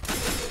fellas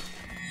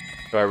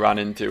who I ran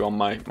into on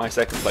my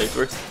second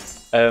playthrough,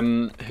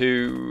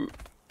 who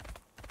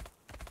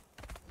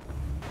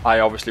I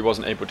obviously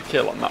wasn't able to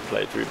kill on that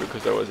playthrough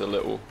because there was a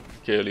little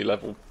girly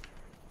level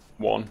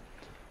 1,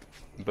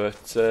 but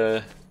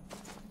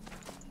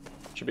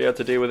should be able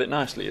to deal with it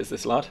nicely as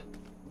this lad.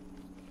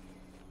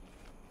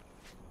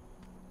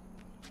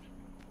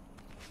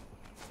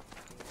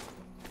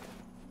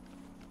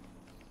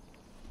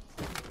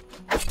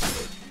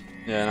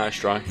 Yeah, nice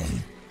try.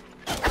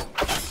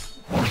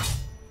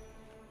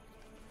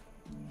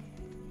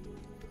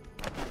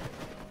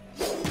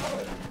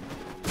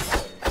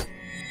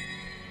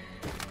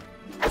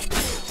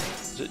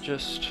 Is it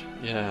just...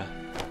 yeah.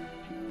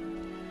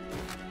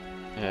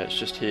 Yeah, it's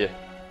just here.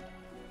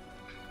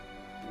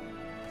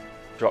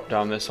 Drop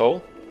down this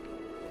hole.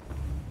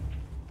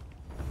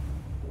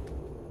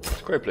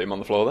 Scrape him on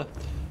the floor there.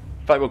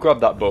 In fact, we'll grab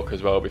that book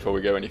as well before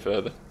we go any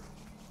further.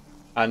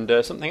 And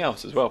something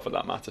else as well, for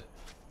that matter.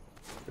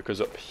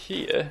 Because up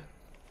here...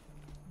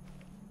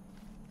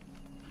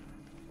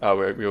 oh,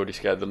 we already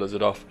scared the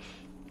lizard off.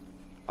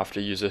 I have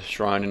to use a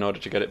shrine in order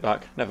to get it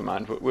back. Never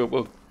mind,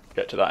 we'll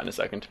get to that in a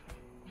second.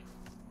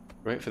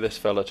 Wait for this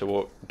fella to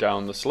walk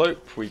down the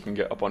slope. We can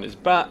get up on his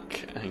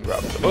back and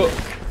grab the book.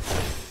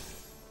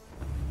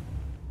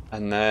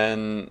 And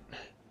then...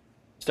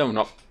 still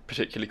not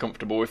particularly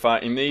comfortable with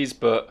fighting these,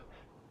 but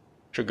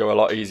should go a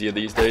lot easier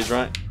these days,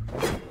 right?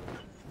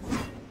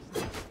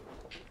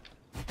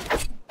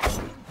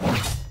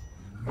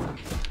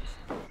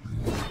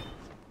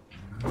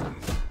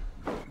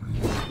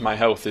 My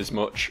health is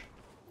much.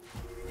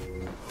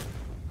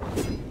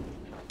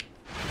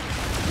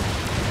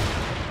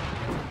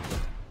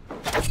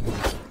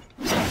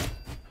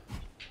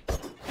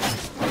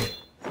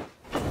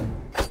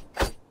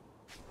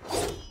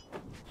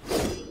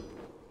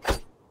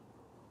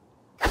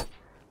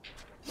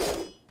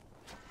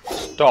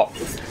 Stop.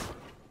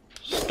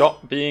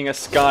 Stop being a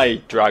sky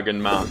dragon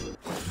man.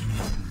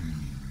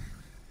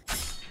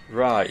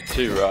 Right,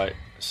 too right.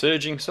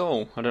 Surging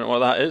Soul. I don't know what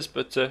that is,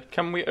 but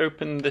can we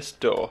open this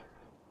door?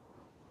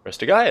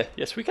 Rest of Gaia.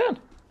 Yes, we can.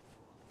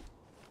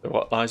 So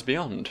what lies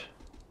beyond?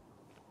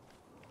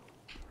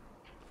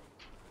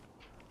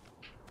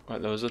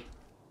 Right, there was a...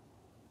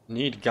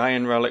 need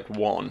Gaian Relic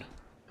 1.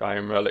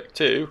 Gaian Relic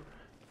 2.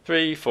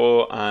 3,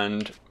 4,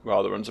 and,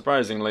 rather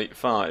unsurprisingly,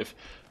 5.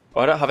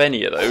 Well, I don't have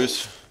any of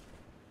those.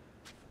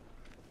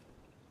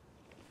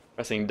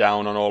 Pressing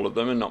down on all of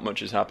them and not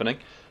much is happening.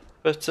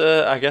 But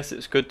I guess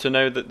it's good to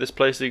know that this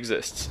place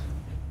exists.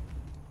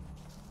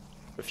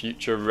 For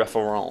future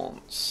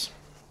reference.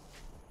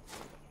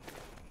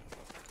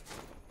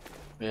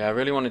 Yeah, I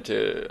really wanted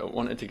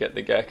to get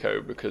the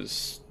gecko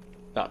because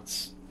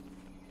that's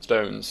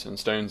stones, and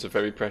stones are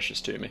very precious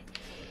to me.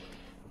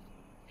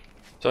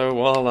 So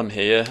while I'm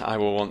here, I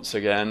will once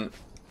again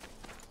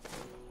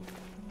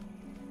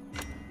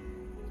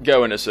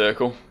go in a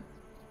circle,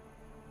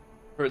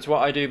 for it's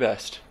what I do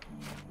best.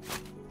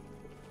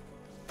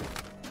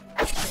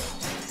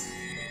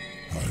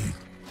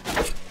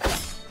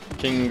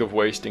 King of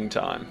wasting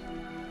time.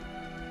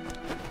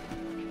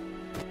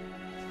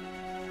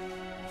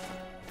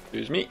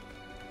 Excuse me.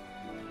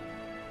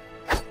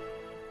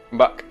 I'm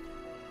back.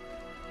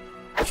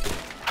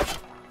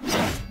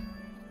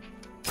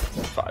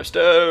 5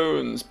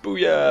 stones!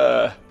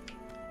 Booyah!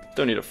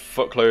 Don't need a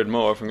fuckload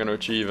more if I'm going to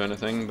achieve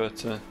anything,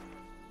 but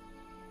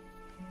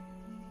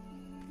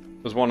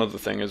there's one other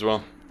thing as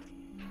well.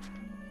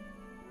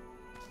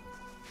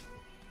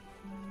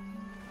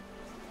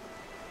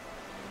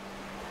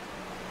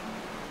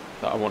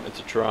 That I wanted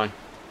to try.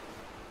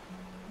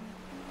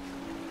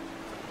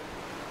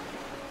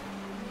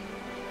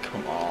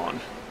 Come on.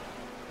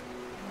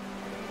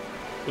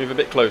 Move a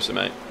bit closer,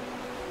 mate.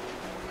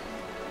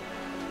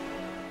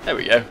 There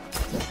we go.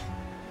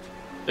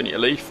 Only a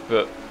leaf,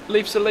 but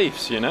leaves are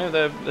leaves, you know,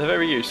 they're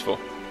very useful.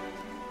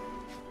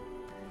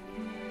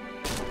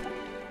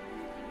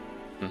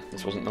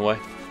 This wasn't the way.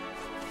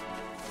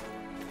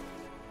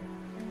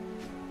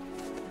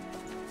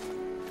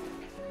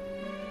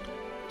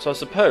 So I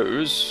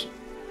suppose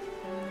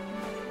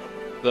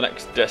the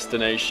next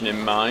destination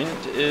in mind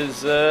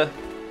is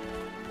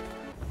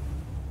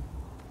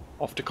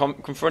off to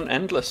confront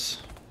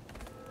Endless,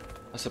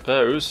 I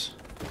suppose.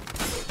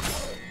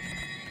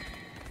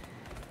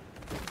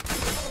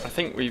 I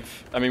think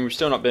we've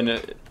still not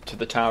been to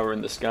the tower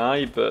in the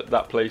sky, but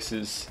that place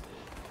is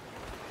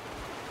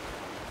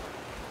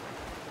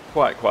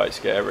quite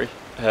scary.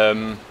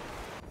 Having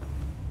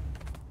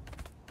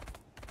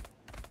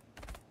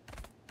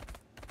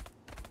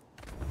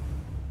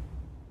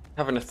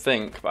a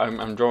think, but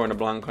I'm drawing a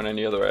blank on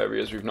any other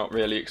areas we've not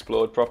really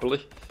explored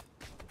properly.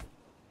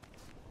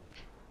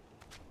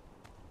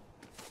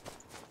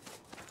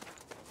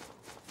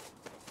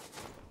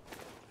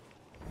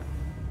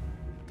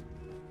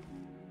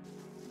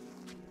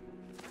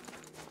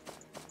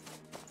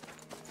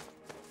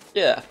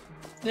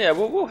 Yeah,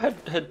 we'll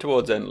head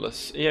towards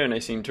Endless. Ione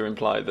seemed to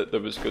imply that there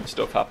was good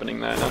stuff happening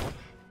there now.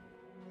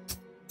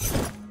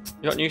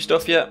 You got new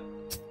stuff yet?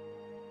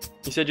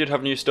 You said you'd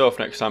have new stuff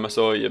next time I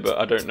saw you, but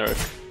I don't know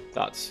if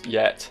that's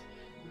yet.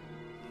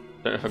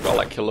 I don't know if I've got to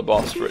like kill the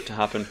boss for it to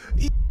happen.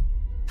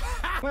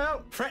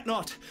 Well, fret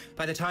not.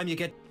 By the time you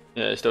get...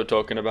 Yeah, you're still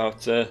talking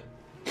about stuff.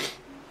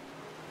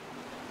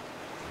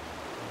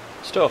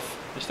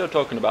 You're still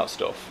talking about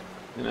stuff,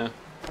 you know?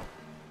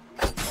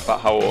 About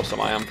how awesome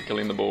I am for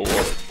killing the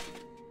bulwark.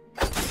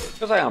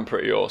 Because I am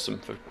pretty awesome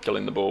for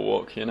killing the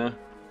bulwark, you know?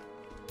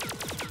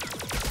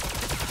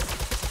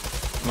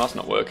 And that's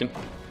not working.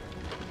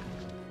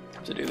 I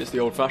have to do this the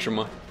old-fashioned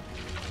way.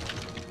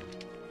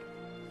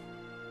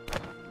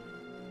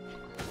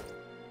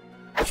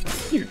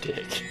 You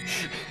dick.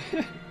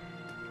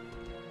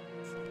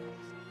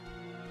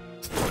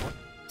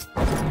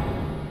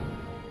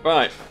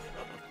 Right.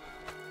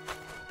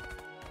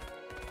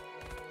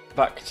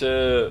 Back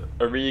to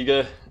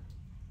Ariga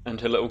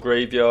and her little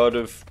graveyard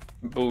of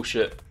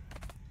bullshit.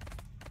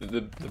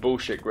 The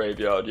bullshit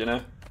graveyard, you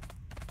know?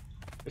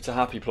 It's a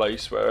happy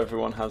place where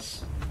everyone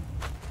has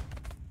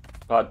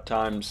bad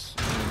times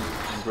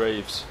and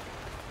graves.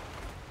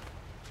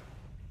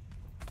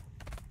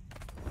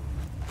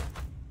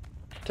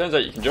 Turns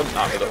out you can jump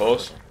now with a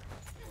horse.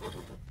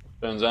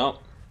 Turns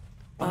out.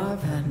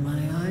 I've had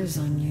my eyes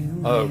on you,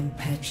 my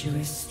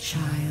impetuous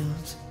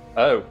child.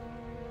 Oh.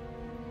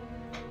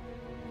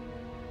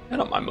 You're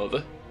not my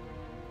mother.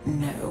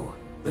 No,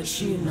 but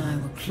she and I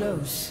were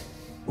close,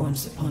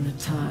 once upon a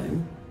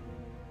time.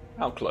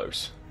 How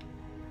close?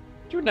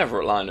 She would never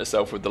align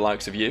herself with the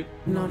likes of you.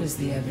 Not as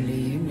the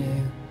Everly you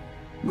knew.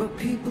 But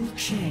people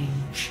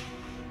change.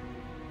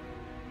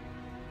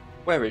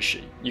 Where is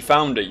she? You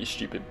found her, you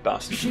stupid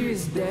bastard. She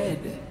is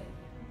dead.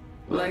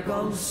 Like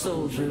all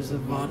soldiers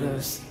of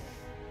Vados.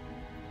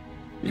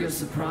 You're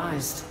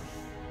surprised.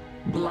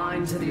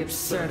 Blind to the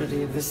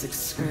absurdity of this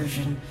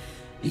excursion.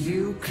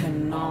 You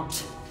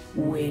cannot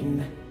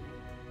win.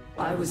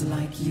 I was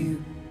like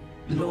you.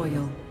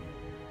 Loyal.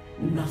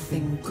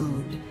 Nothing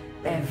good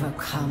ever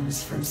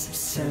comes from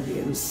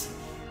subservience.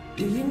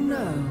 Do you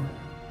know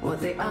what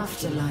the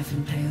afterlife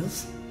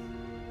entails?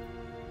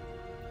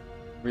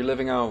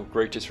 Reliving our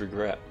greatest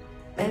regret.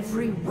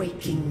 Every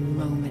waking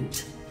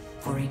moment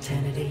for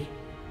eternity.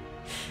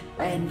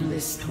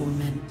 Endless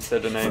torment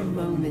Said her name. for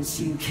moments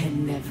you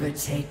can never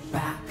take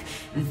back.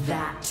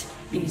 That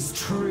is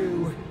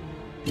true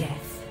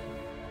death.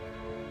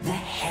 The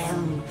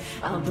hell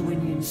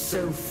Alduinians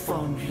so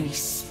fondly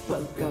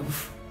spoke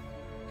of.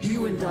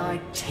 You and I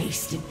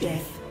tasted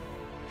death,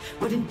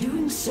 but in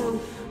doing so,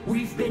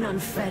 we've been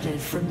unfettered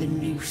from the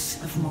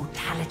noose of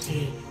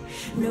mortality.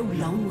 No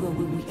longer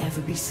will we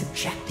ever be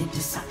subjected to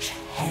such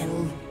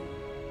hell.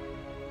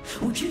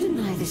 Would you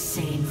deny the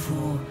same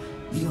for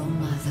your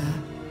mother,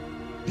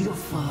 your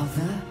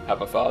father?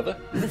 Have a father?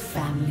 The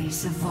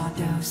families of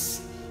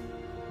Vardos?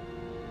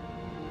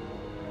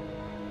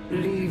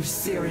 Leave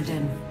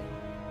Cyrodiil,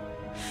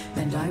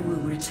 and I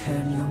will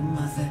return your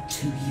mother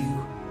to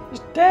you.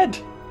 He's dead!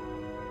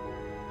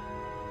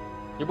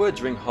 Your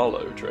words ring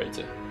hollow,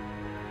 traitor.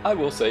 I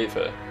will save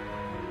her.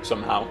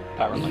 Somehow,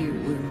 apparently. You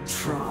will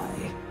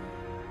try.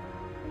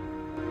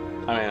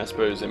 I mean, I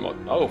suppose in what...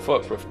 Oh,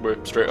 fuck, we're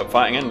straight up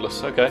fighting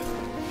Endless, okay.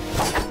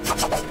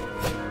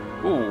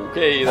 Ooh,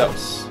 okay,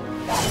 that's...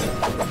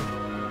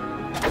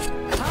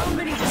 How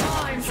many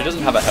times She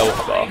doesn't have a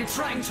health bar.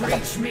 Trying to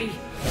reach me?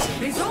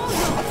 Is all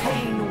your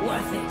pain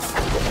worth it?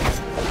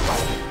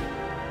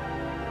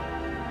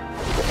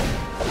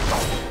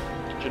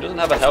 She doesn't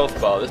have a health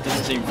bar, this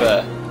doesn't seem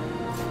fair.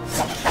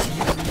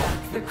 You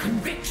lack the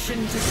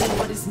conviction to do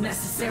what is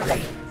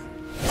necessary.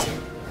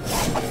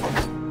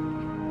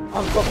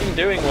 I'm fucking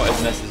doing what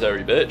is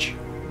necessary, bitch.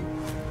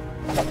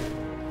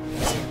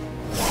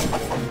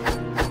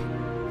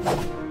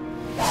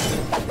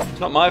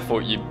 It's not my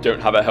fault you don't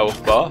have a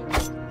health bar.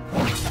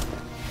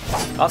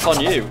 That's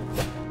on you.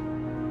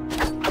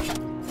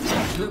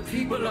 The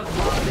people of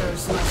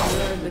Vardos must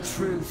learn the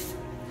truth.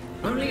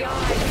 Only I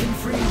can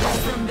free them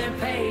from their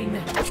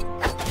pain.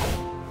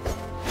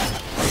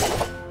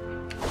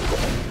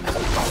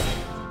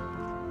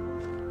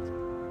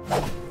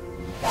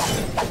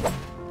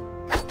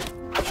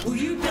 Will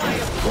you die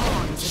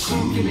upon to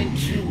corpulent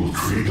kings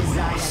who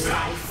desire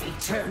life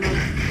eternal?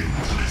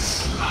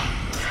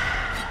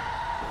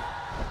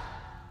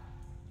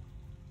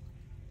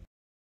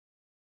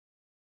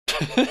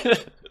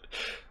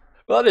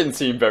 Well, that didn't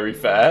seem very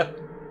fair.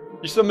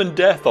 You summoned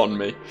death on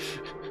me.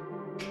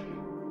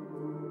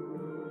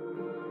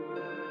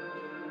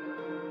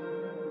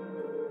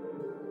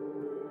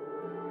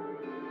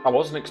 I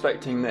wasn't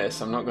expecting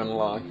this, I'm not gonna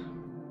lie.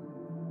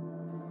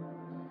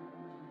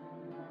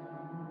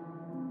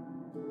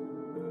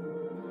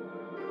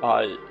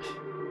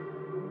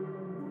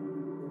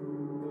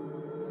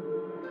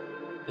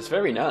 It's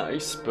very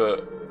nice,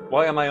 but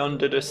why am I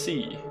under the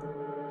sea?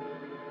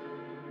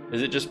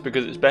 Is it just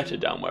because it's better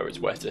down where it's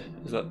wetter?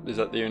 Is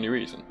that the only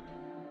reason?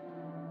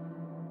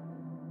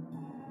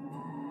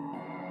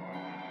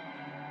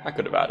 I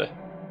could have had her.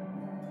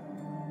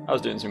 I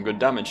was doing some good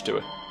damage to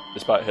her,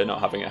 despite her not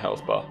having a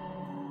health bar.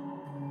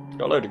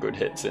 Got a load of good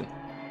hits in.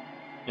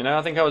 You know,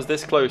 I think I was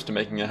this close to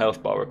making a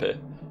health bar appear.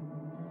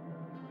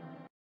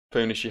 If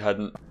only she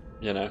hadn't,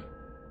 you know,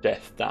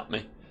 deathed at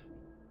me.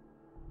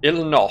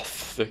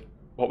 Ilnoth,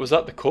 what was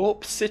that, the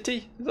Corpse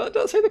City? Did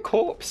I say the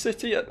Corpse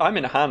City? I'm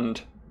in a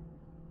hand.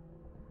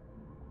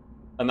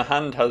 And the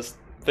hand has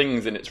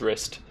things in its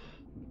wrist.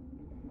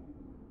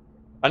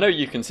 I know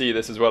you can see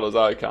this as well as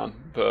I can,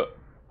 but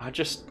I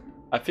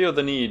feel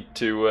the need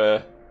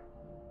to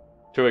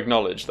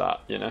acknowledge that,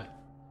 you know.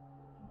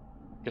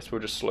 Guess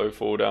we'll just slow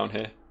fall down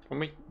here. Can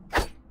we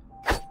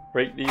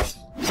break these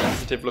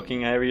sensitive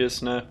looking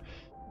areas now?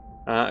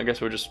 I guess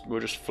we'll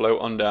just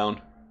float on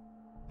down.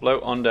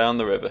 Float on down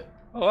the river.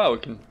 Oh wow, we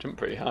can jump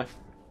pretty high.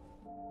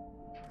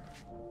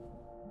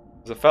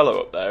 There's a fellow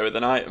up there with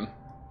an item.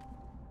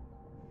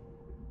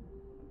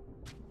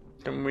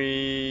 Can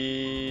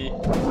we...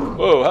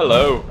 Whoa,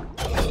 hello.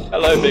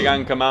 Hello, big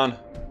anchor man.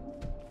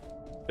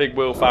 Big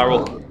Will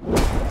Farrell.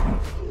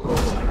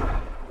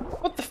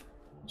 What the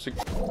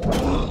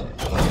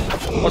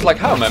I was like,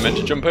 how am I meant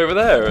to jump over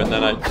there? And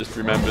then I just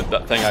remembered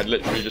that thing I'd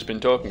literally just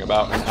been talking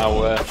about and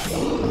how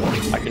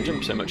I can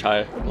jump so much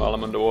higher while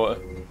I'm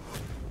underwater.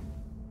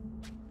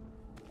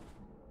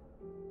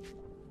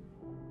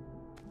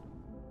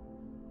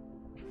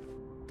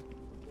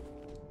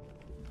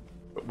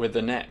 But with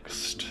the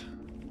next...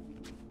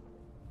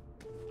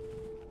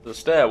 There's a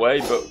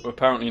stairway, but we're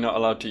apparently not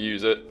allowed to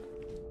use it.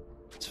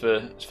 It's for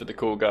the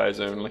cool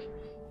guys only.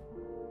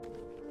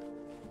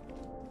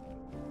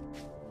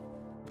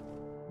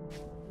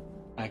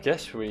 I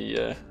guess we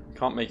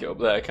can't make it up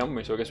there, can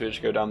we? So I guess we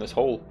just go down this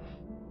hole.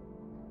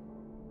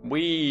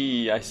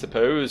 I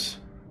suppose.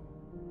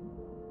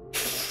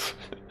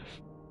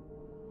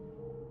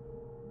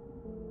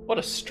 What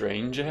a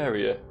strange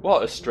area.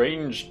 What a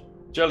strange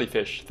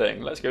jellyfish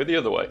thing. Let's go the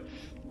other way.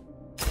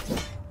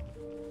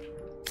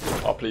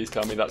 Oh, please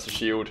tell me that's a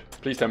shield.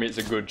 Please tell me it's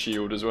a good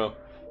shield as well.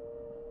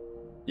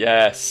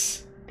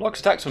 Yes.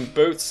 Blocks attacks from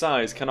both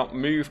sides. Cannot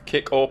move,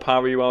 kick, or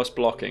parry whilst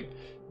blocking.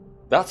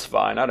 That's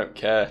fine. I don't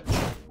care.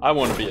 I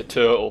want to be a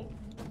turtle.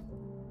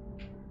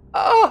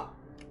 Ah!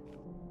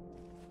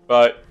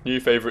 Right. New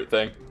favourite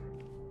thing.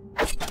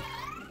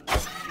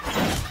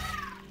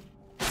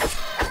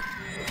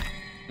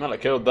 Well, I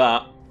killed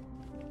that.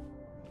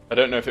 I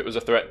don't know if it was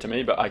a threat to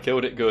me, but I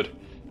killed it good.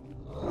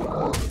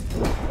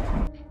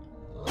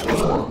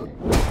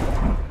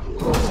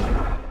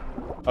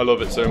 I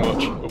love it so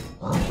much.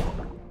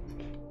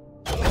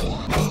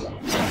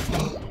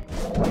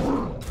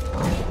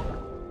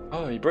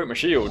 Oh, he broke my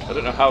shield. I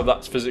don't know how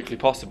that's physically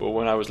possible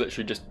when I was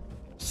literally just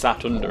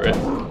sat under it.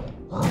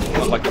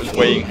 Felt like it was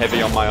weighing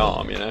heavy on my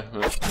arm, you know.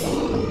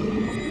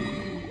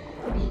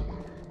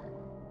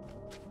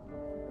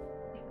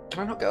 Can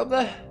I not get up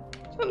there?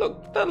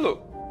 That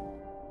look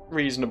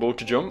reasonable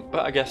to jump,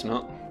 but I guess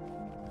not.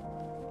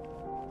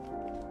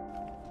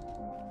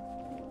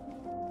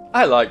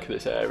 I like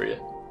this area.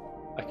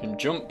 I can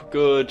jump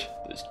good,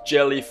 there's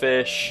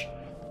jellyfish,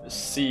 there's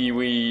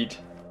seaweed,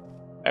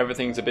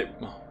 everything's a bit...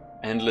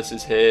 Endless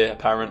is here,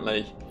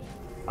 apparently.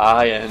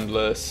 Hi,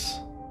 Endless.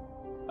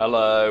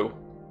 Hello.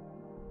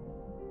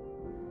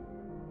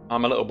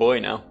 I'm a little boy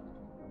now.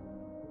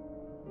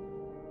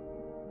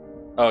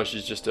 Oh,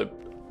 she's just a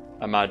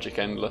magic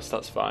Endless,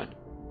 that's fine.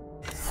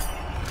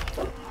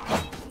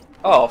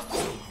 Oh,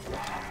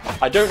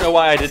 I don't know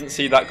why I didn't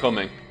see that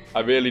coming. I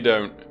really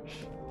don't.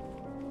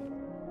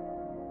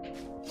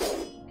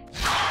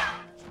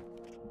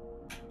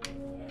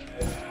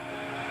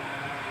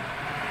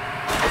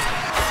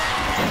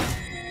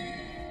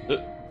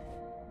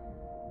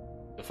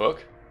 The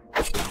fuck?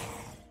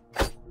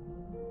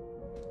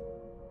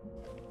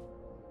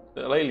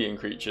 Little alien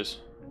creatures.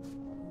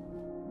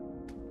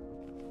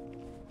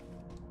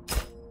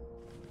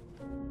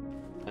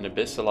 An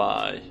abyssal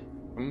eye.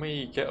 Can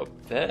we get up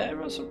there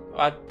or something?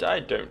 I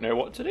don't know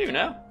what to do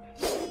now.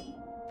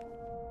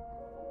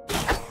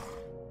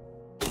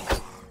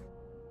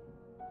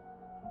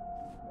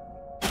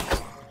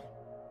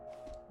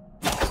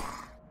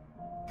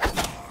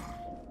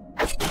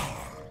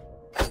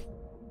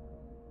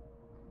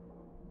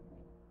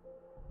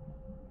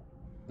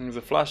 There's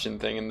a flashing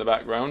thing in the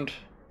background.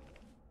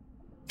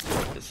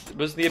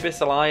 Was the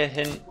abyssal eye a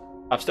hint?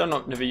 I've still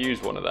never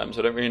used one of them, so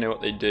I don't really know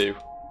what they do.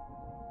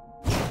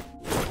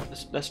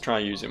 Let's try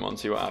using one,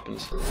 see what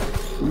happens.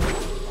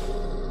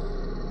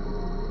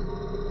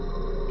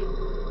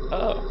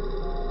 Oh.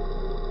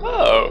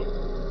 Oh.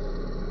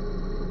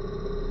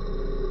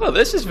 Oh,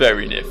 this is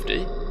very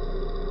nifty.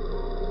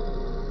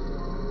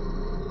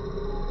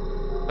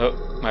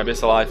 Oh, my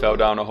abyssal eye fell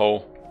down a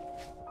hole.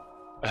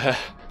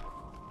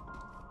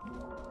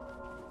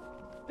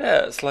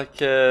 Yeah, it's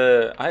like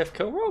Eye of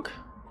Kilrog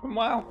from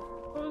WoW.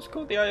 What was it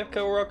called? The Eye of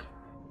Kilrog?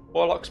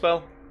 Warlock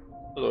spell.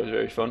 It was always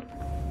very fun.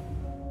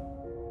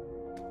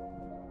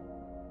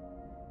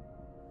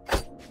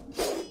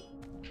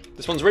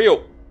 This one's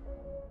real.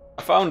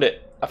 I found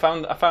it. I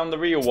found the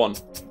real one.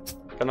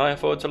 Can I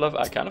afford to level?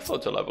 I can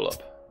afford to level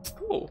up.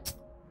 Cool.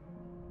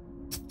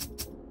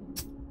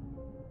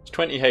 It's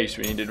 20 haste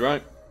we needed,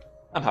 right?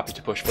 I'm happy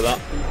to push for that.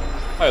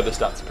 My other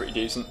stats are pretty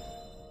decent.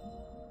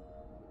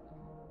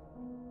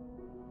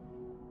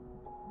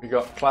 We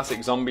got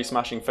classic zombie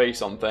smashing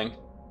face on thing.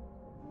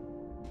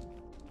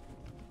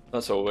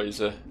 That's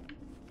always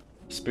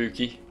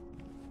spooky.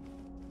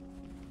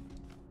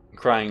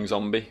 Crying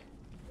zombie.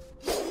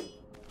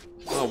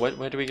 Oh,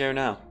 where do we go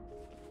now?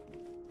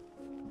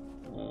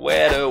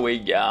 Where do we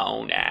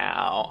go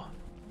now?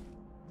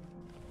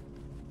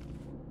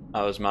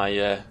 That was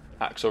my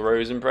Axl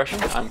Rose impression.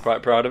 I'm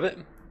quite proud of it.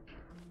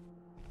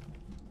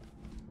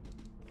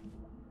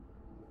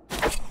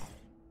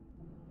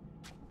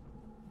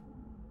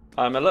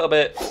 I'm a little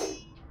bit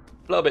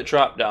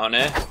trapped down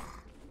here.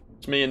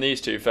 It's me and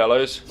these two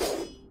fellows.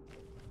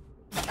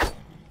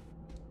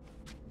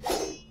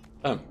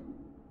 Oh,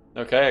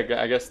 okay.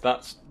 I guess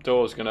that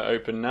door's gonna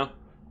open now.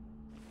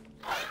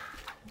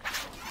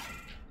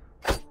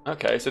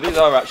 Okay, so these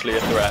are actually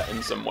a threat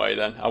in some way.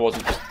 Then I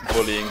wasn't just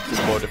bullying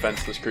the more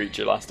defenseless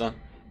creature last time.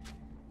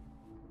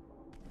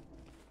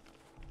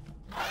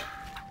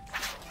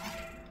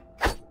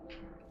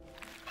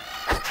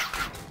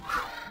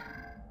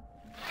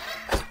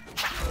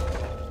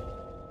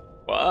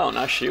 Wow,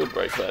 nice shield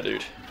break there,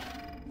 dude.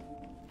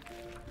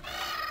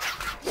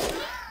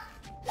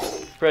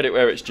 Credit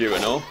where it's due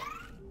and all.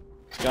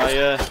 This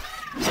guy,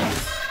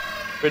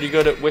 pretty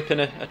good at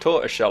whipping a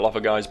tortoise shell off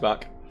a guy's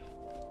back.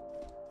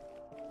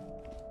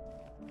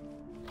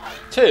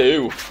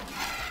 2.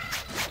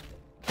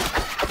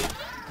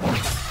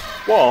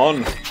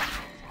 1.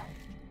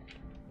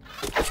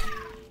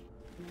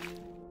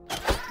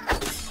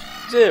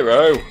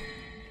 0.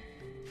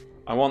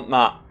 I want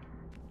that.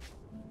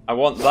 I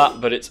want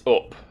that, but it's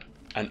up.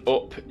 And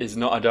up is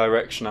not a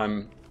direction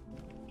I'm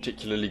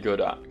particularly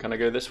good at. Can I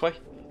go this way?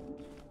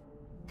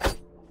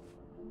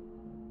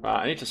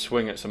 Right, I need to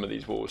swing at some of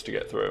these walls to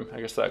get through them.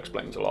 I guess that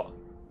explains a lot.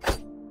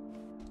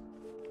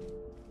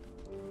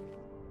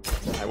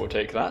 I will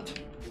take that.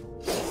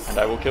 And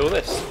I will kill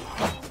this.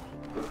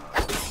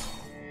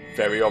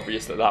 Very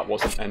obvious that that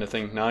wasn't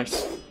anything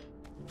nice.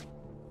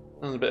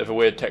 There's a bit of a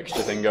weird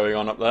texture thing going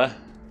on up there.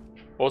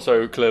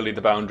 Also, clearly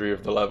the boundary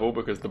of the level,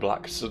 because the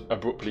black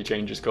abruptly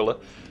changes colour.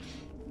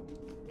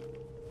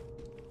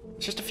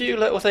 It's just a few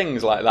little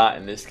things like that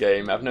in this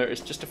game. I've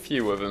noticed just a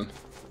few of them.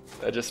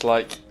 They're just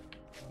like,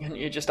 can't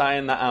you just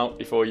iron that out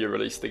before you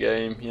release the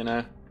game, you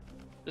know?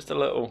 Just a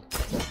little...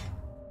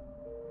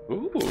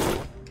 Ooh.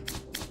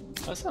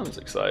 That sounds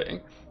exciting.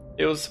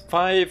 It was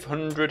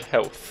 500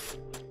 health.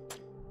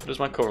 What does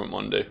my current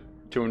one do?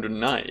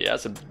 290.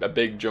 That's a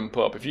big jump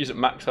up. If you use it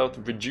max health,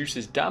 it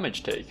reduces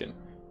damage taken.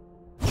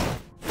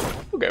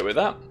 We'll go with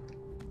that.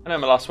 I know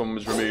my last one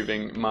was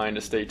removing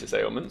minor status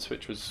ailments,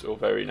 which was all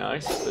very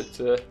nice,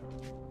 but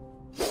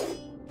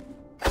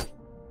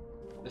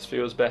this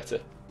feels better.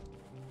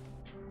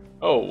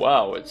 Oh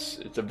wow, it's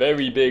a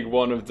very big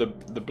one of the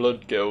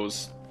Blood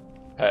Girl's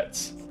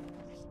pets.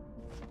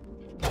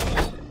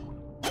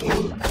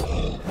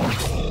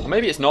 Or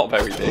maybe it's not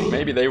very big.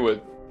 Maybe they were.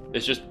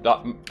 It's just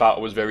that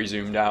battle was very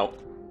zoomed out.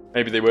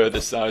 Maybe they were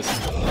this size.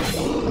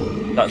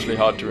 It's actually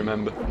hard to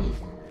remember.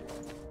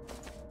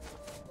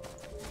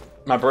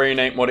 My brain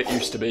ain't what it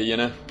used to be, you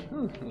know.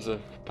 There's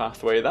a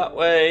pathway that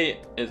way.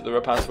 Is there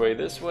a pathway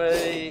this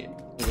way?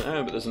 I don't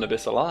know, but there's an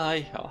abyssal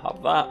eye. I'll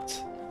have that.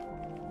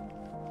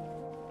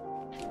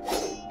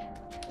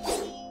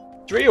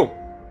 Drill!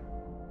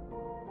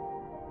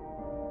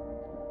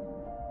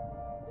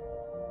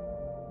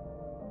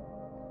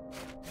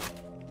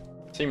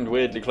 Seemed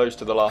weirdly close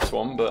to the last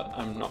one, but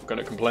I'm not going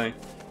to complain.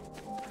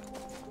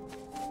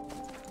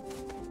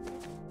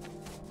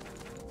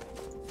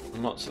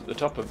 And what's at the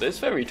top of this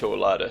very tall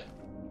ladder?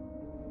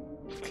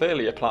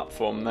 Clearly a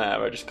platform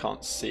there, I just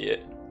can't see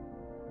it.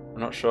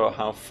 I'm not sure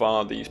how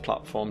far these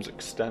platforms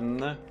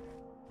extend there.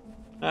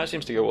 No, it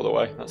seems to go all the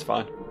way, that's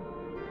fine.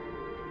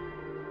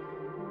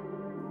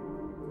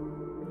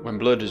 When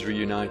blood is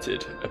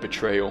reunited, a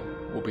betrayal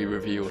will be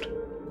revealed.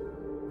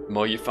 The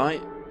more you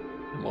fight,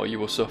 the more you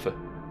will suffer.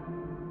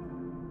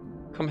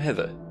 Come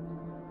hither.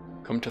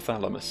 Come to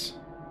Thalamus.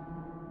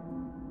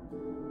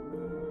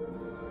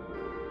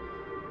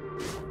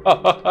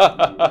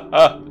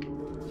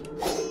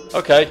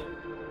 Okay.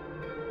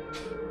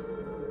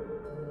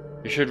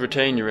 You should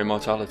retain your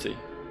immortality.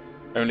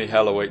 Only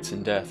hell awaits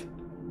in death.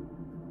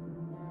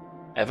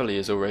 Everly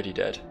is already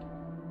dead.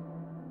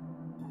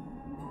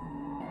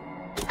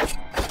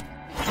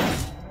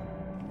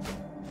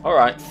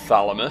 Alright,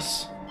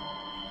 Thalamus.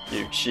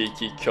 You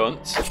cheeky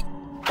cunt.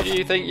 Who do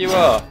you think you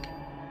are?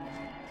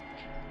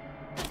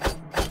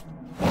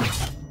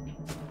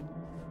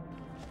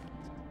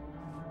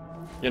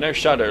 You're no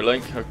Shadow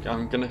Link,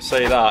 I'm gonna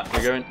say that.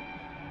 You're going...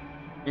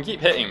 You can keep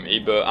hitting me,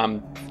 but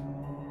I'm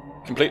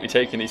completely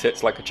taking these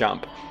hits like a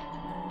champ.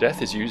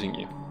 Death is using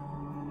you.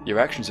 Your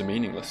actions are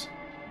meaningless.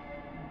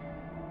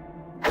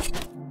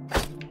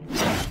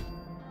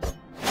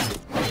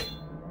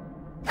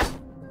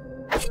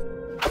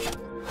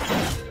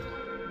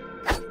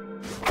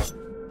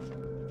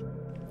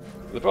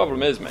 The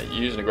problem is, mate,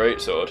 you're using a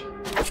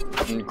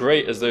greatsword. And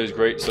great as those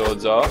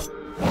greatswords are,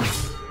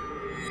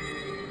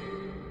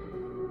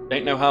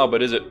 ain't no how,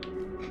 but is it?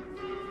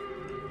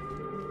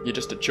 You're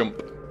just a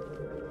chump.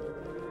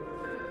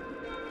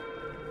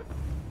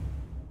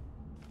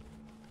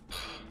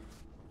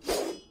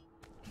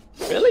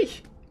 Really?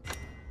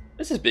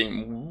 This is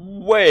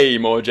being way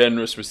more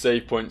generous with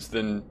save points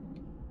than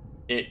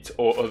it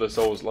or other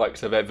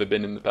Souls-likes have ever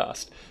been in the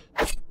past.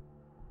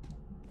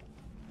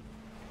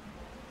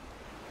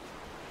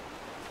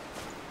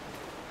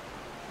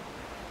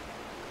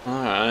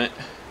 Alright.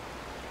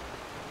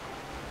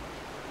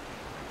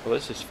 Well,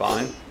 this is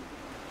fine.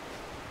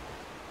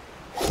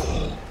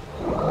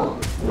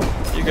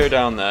 You go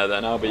down there,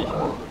 then I'll be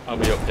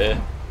up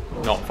here,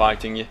 not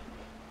fighting you.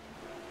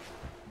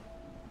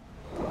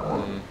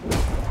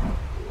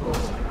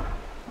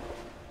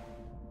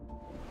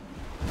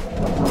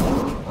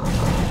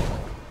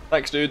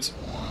 Thanks, dudes.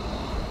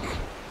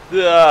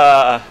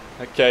 Ah,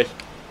 okay.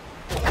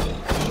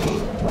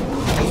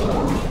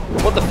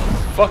 What the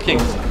fucking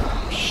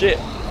shit?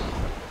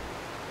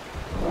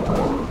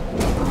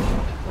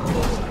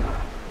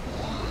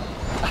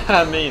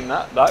 I mean,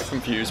 that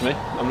confused me,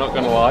 I'm not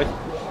gonna lie.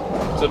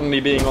 Suddenly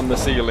being on the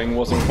ceiling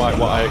wasn't quite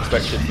what I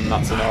expected from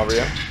that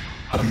scenario.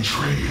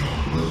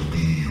 Betrayal will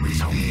be with me.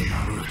 It's only a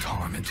matter of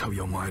time until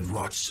your mind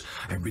rots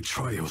and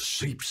betrayal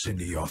seeps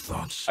into your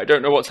thoughts. I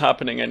don't know what's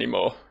happening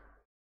anymore.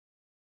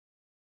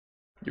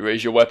 You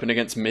raise your weapon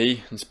against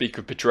me and speak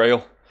of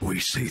betrayal. We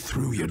see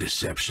through your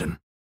deception.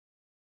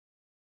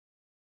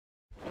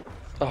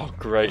 Oh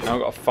great, now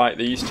I've got to fight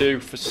these two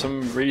for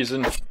some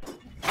reason.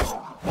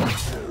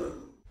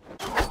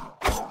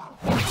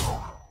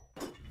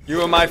 You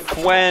were my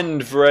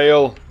friend,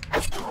 Vrail.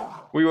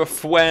 We were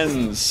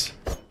friends.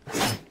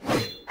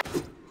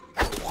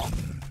 How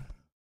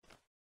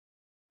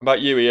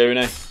about you,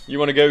 Ione? You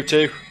want to go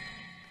too?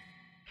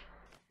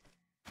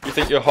 You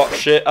think you're hot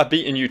shit? I've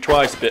beaten you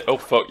twice, bit. Oh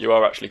fuck, you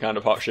are actually kind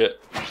of hot shit.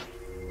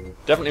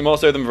 Definitely more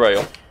so than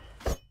Vrail.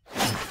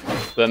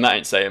 Then that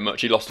ain't saying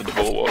much, he lost to the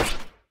bulwark.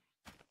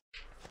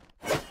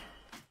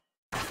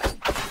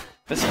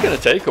 This is gonna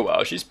take a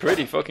while, she's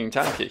pretty fucking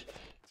tanky.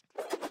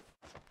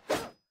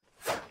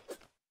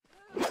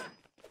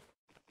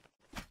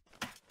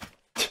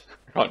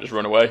 Can't just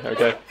run away,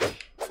 okay.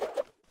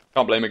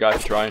 Can't blame a guy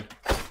for trying.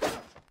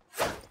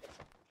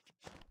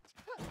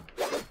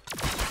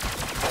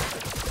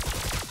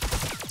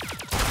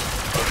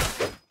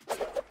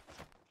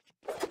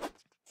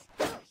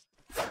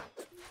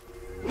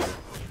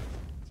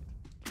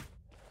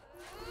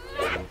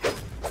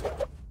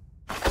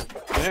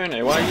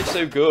 Hermione, why are you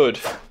so good?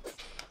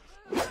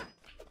 I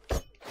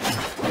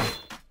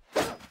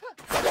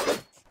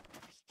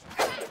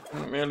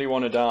don't really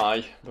want to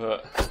die,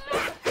 but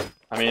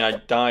I mean, I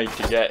died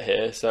to get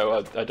here,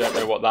 so I don't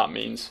know what that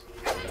means.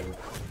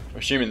 I'm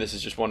assuming this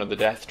is just one of the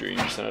death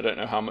dreams, and I don't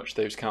know how much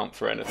those count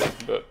for anything,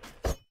 but...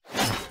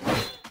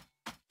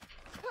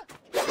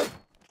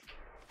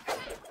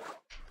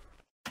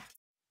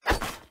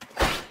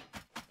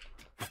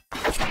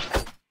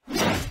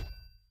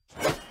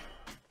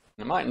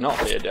 It might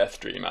not be a death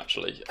dream,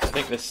 actually. I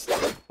think this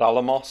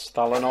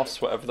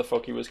Thalanos, whatever the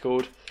fuck he was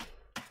called,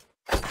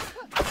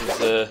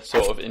 is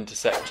sort of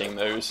intersecting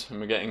those, and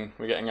we're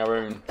getting our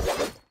own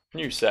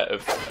new set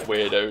of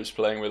weirdos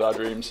playing with our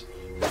dreams.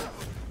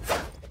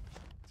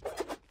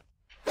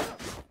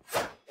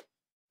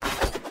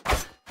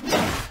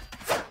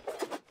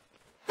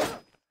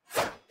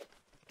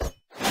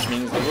 Which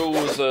means the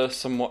rules are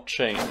somewhat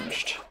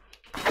changed.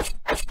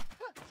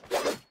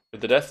 With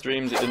the death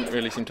dreams, it didn't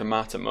really seem to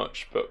matter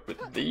much, but with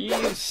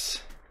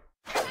these...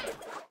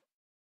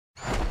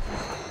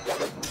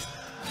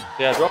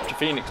 Yeah, I dropped a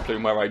phoenix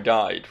plume where I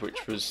died,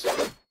 which was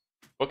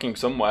fucking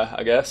somewhere,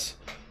 I guess.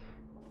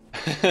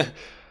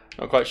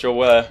 Not quite sure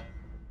where.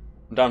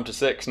 I'm down to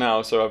 6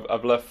 now, so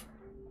I've left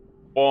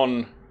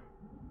one,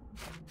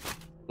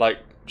 like,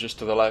 just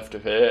to the left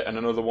of here, and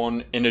another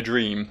one in a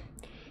dream.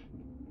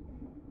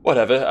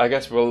 Whatever, I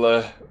guess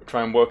we'll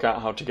try and work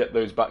out how to get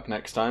those back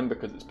next time,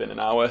 because it's been an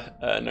hour,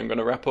 and I'm going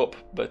to wrap up.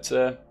 But,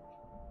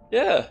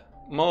 yeah,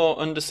 more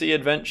undersea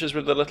adventures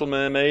with the Little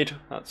Mermaid.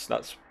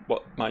 That's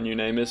what my new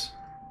name is.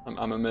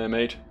 I'm a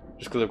mermaid.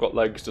 Just because I've got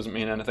legs doesn't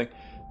mean anything.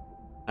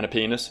 And a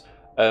penis.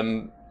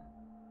 And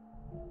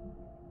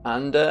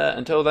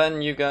until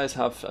then, you guys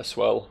have a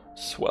swell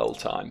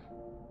time.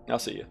 I'll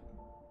see you.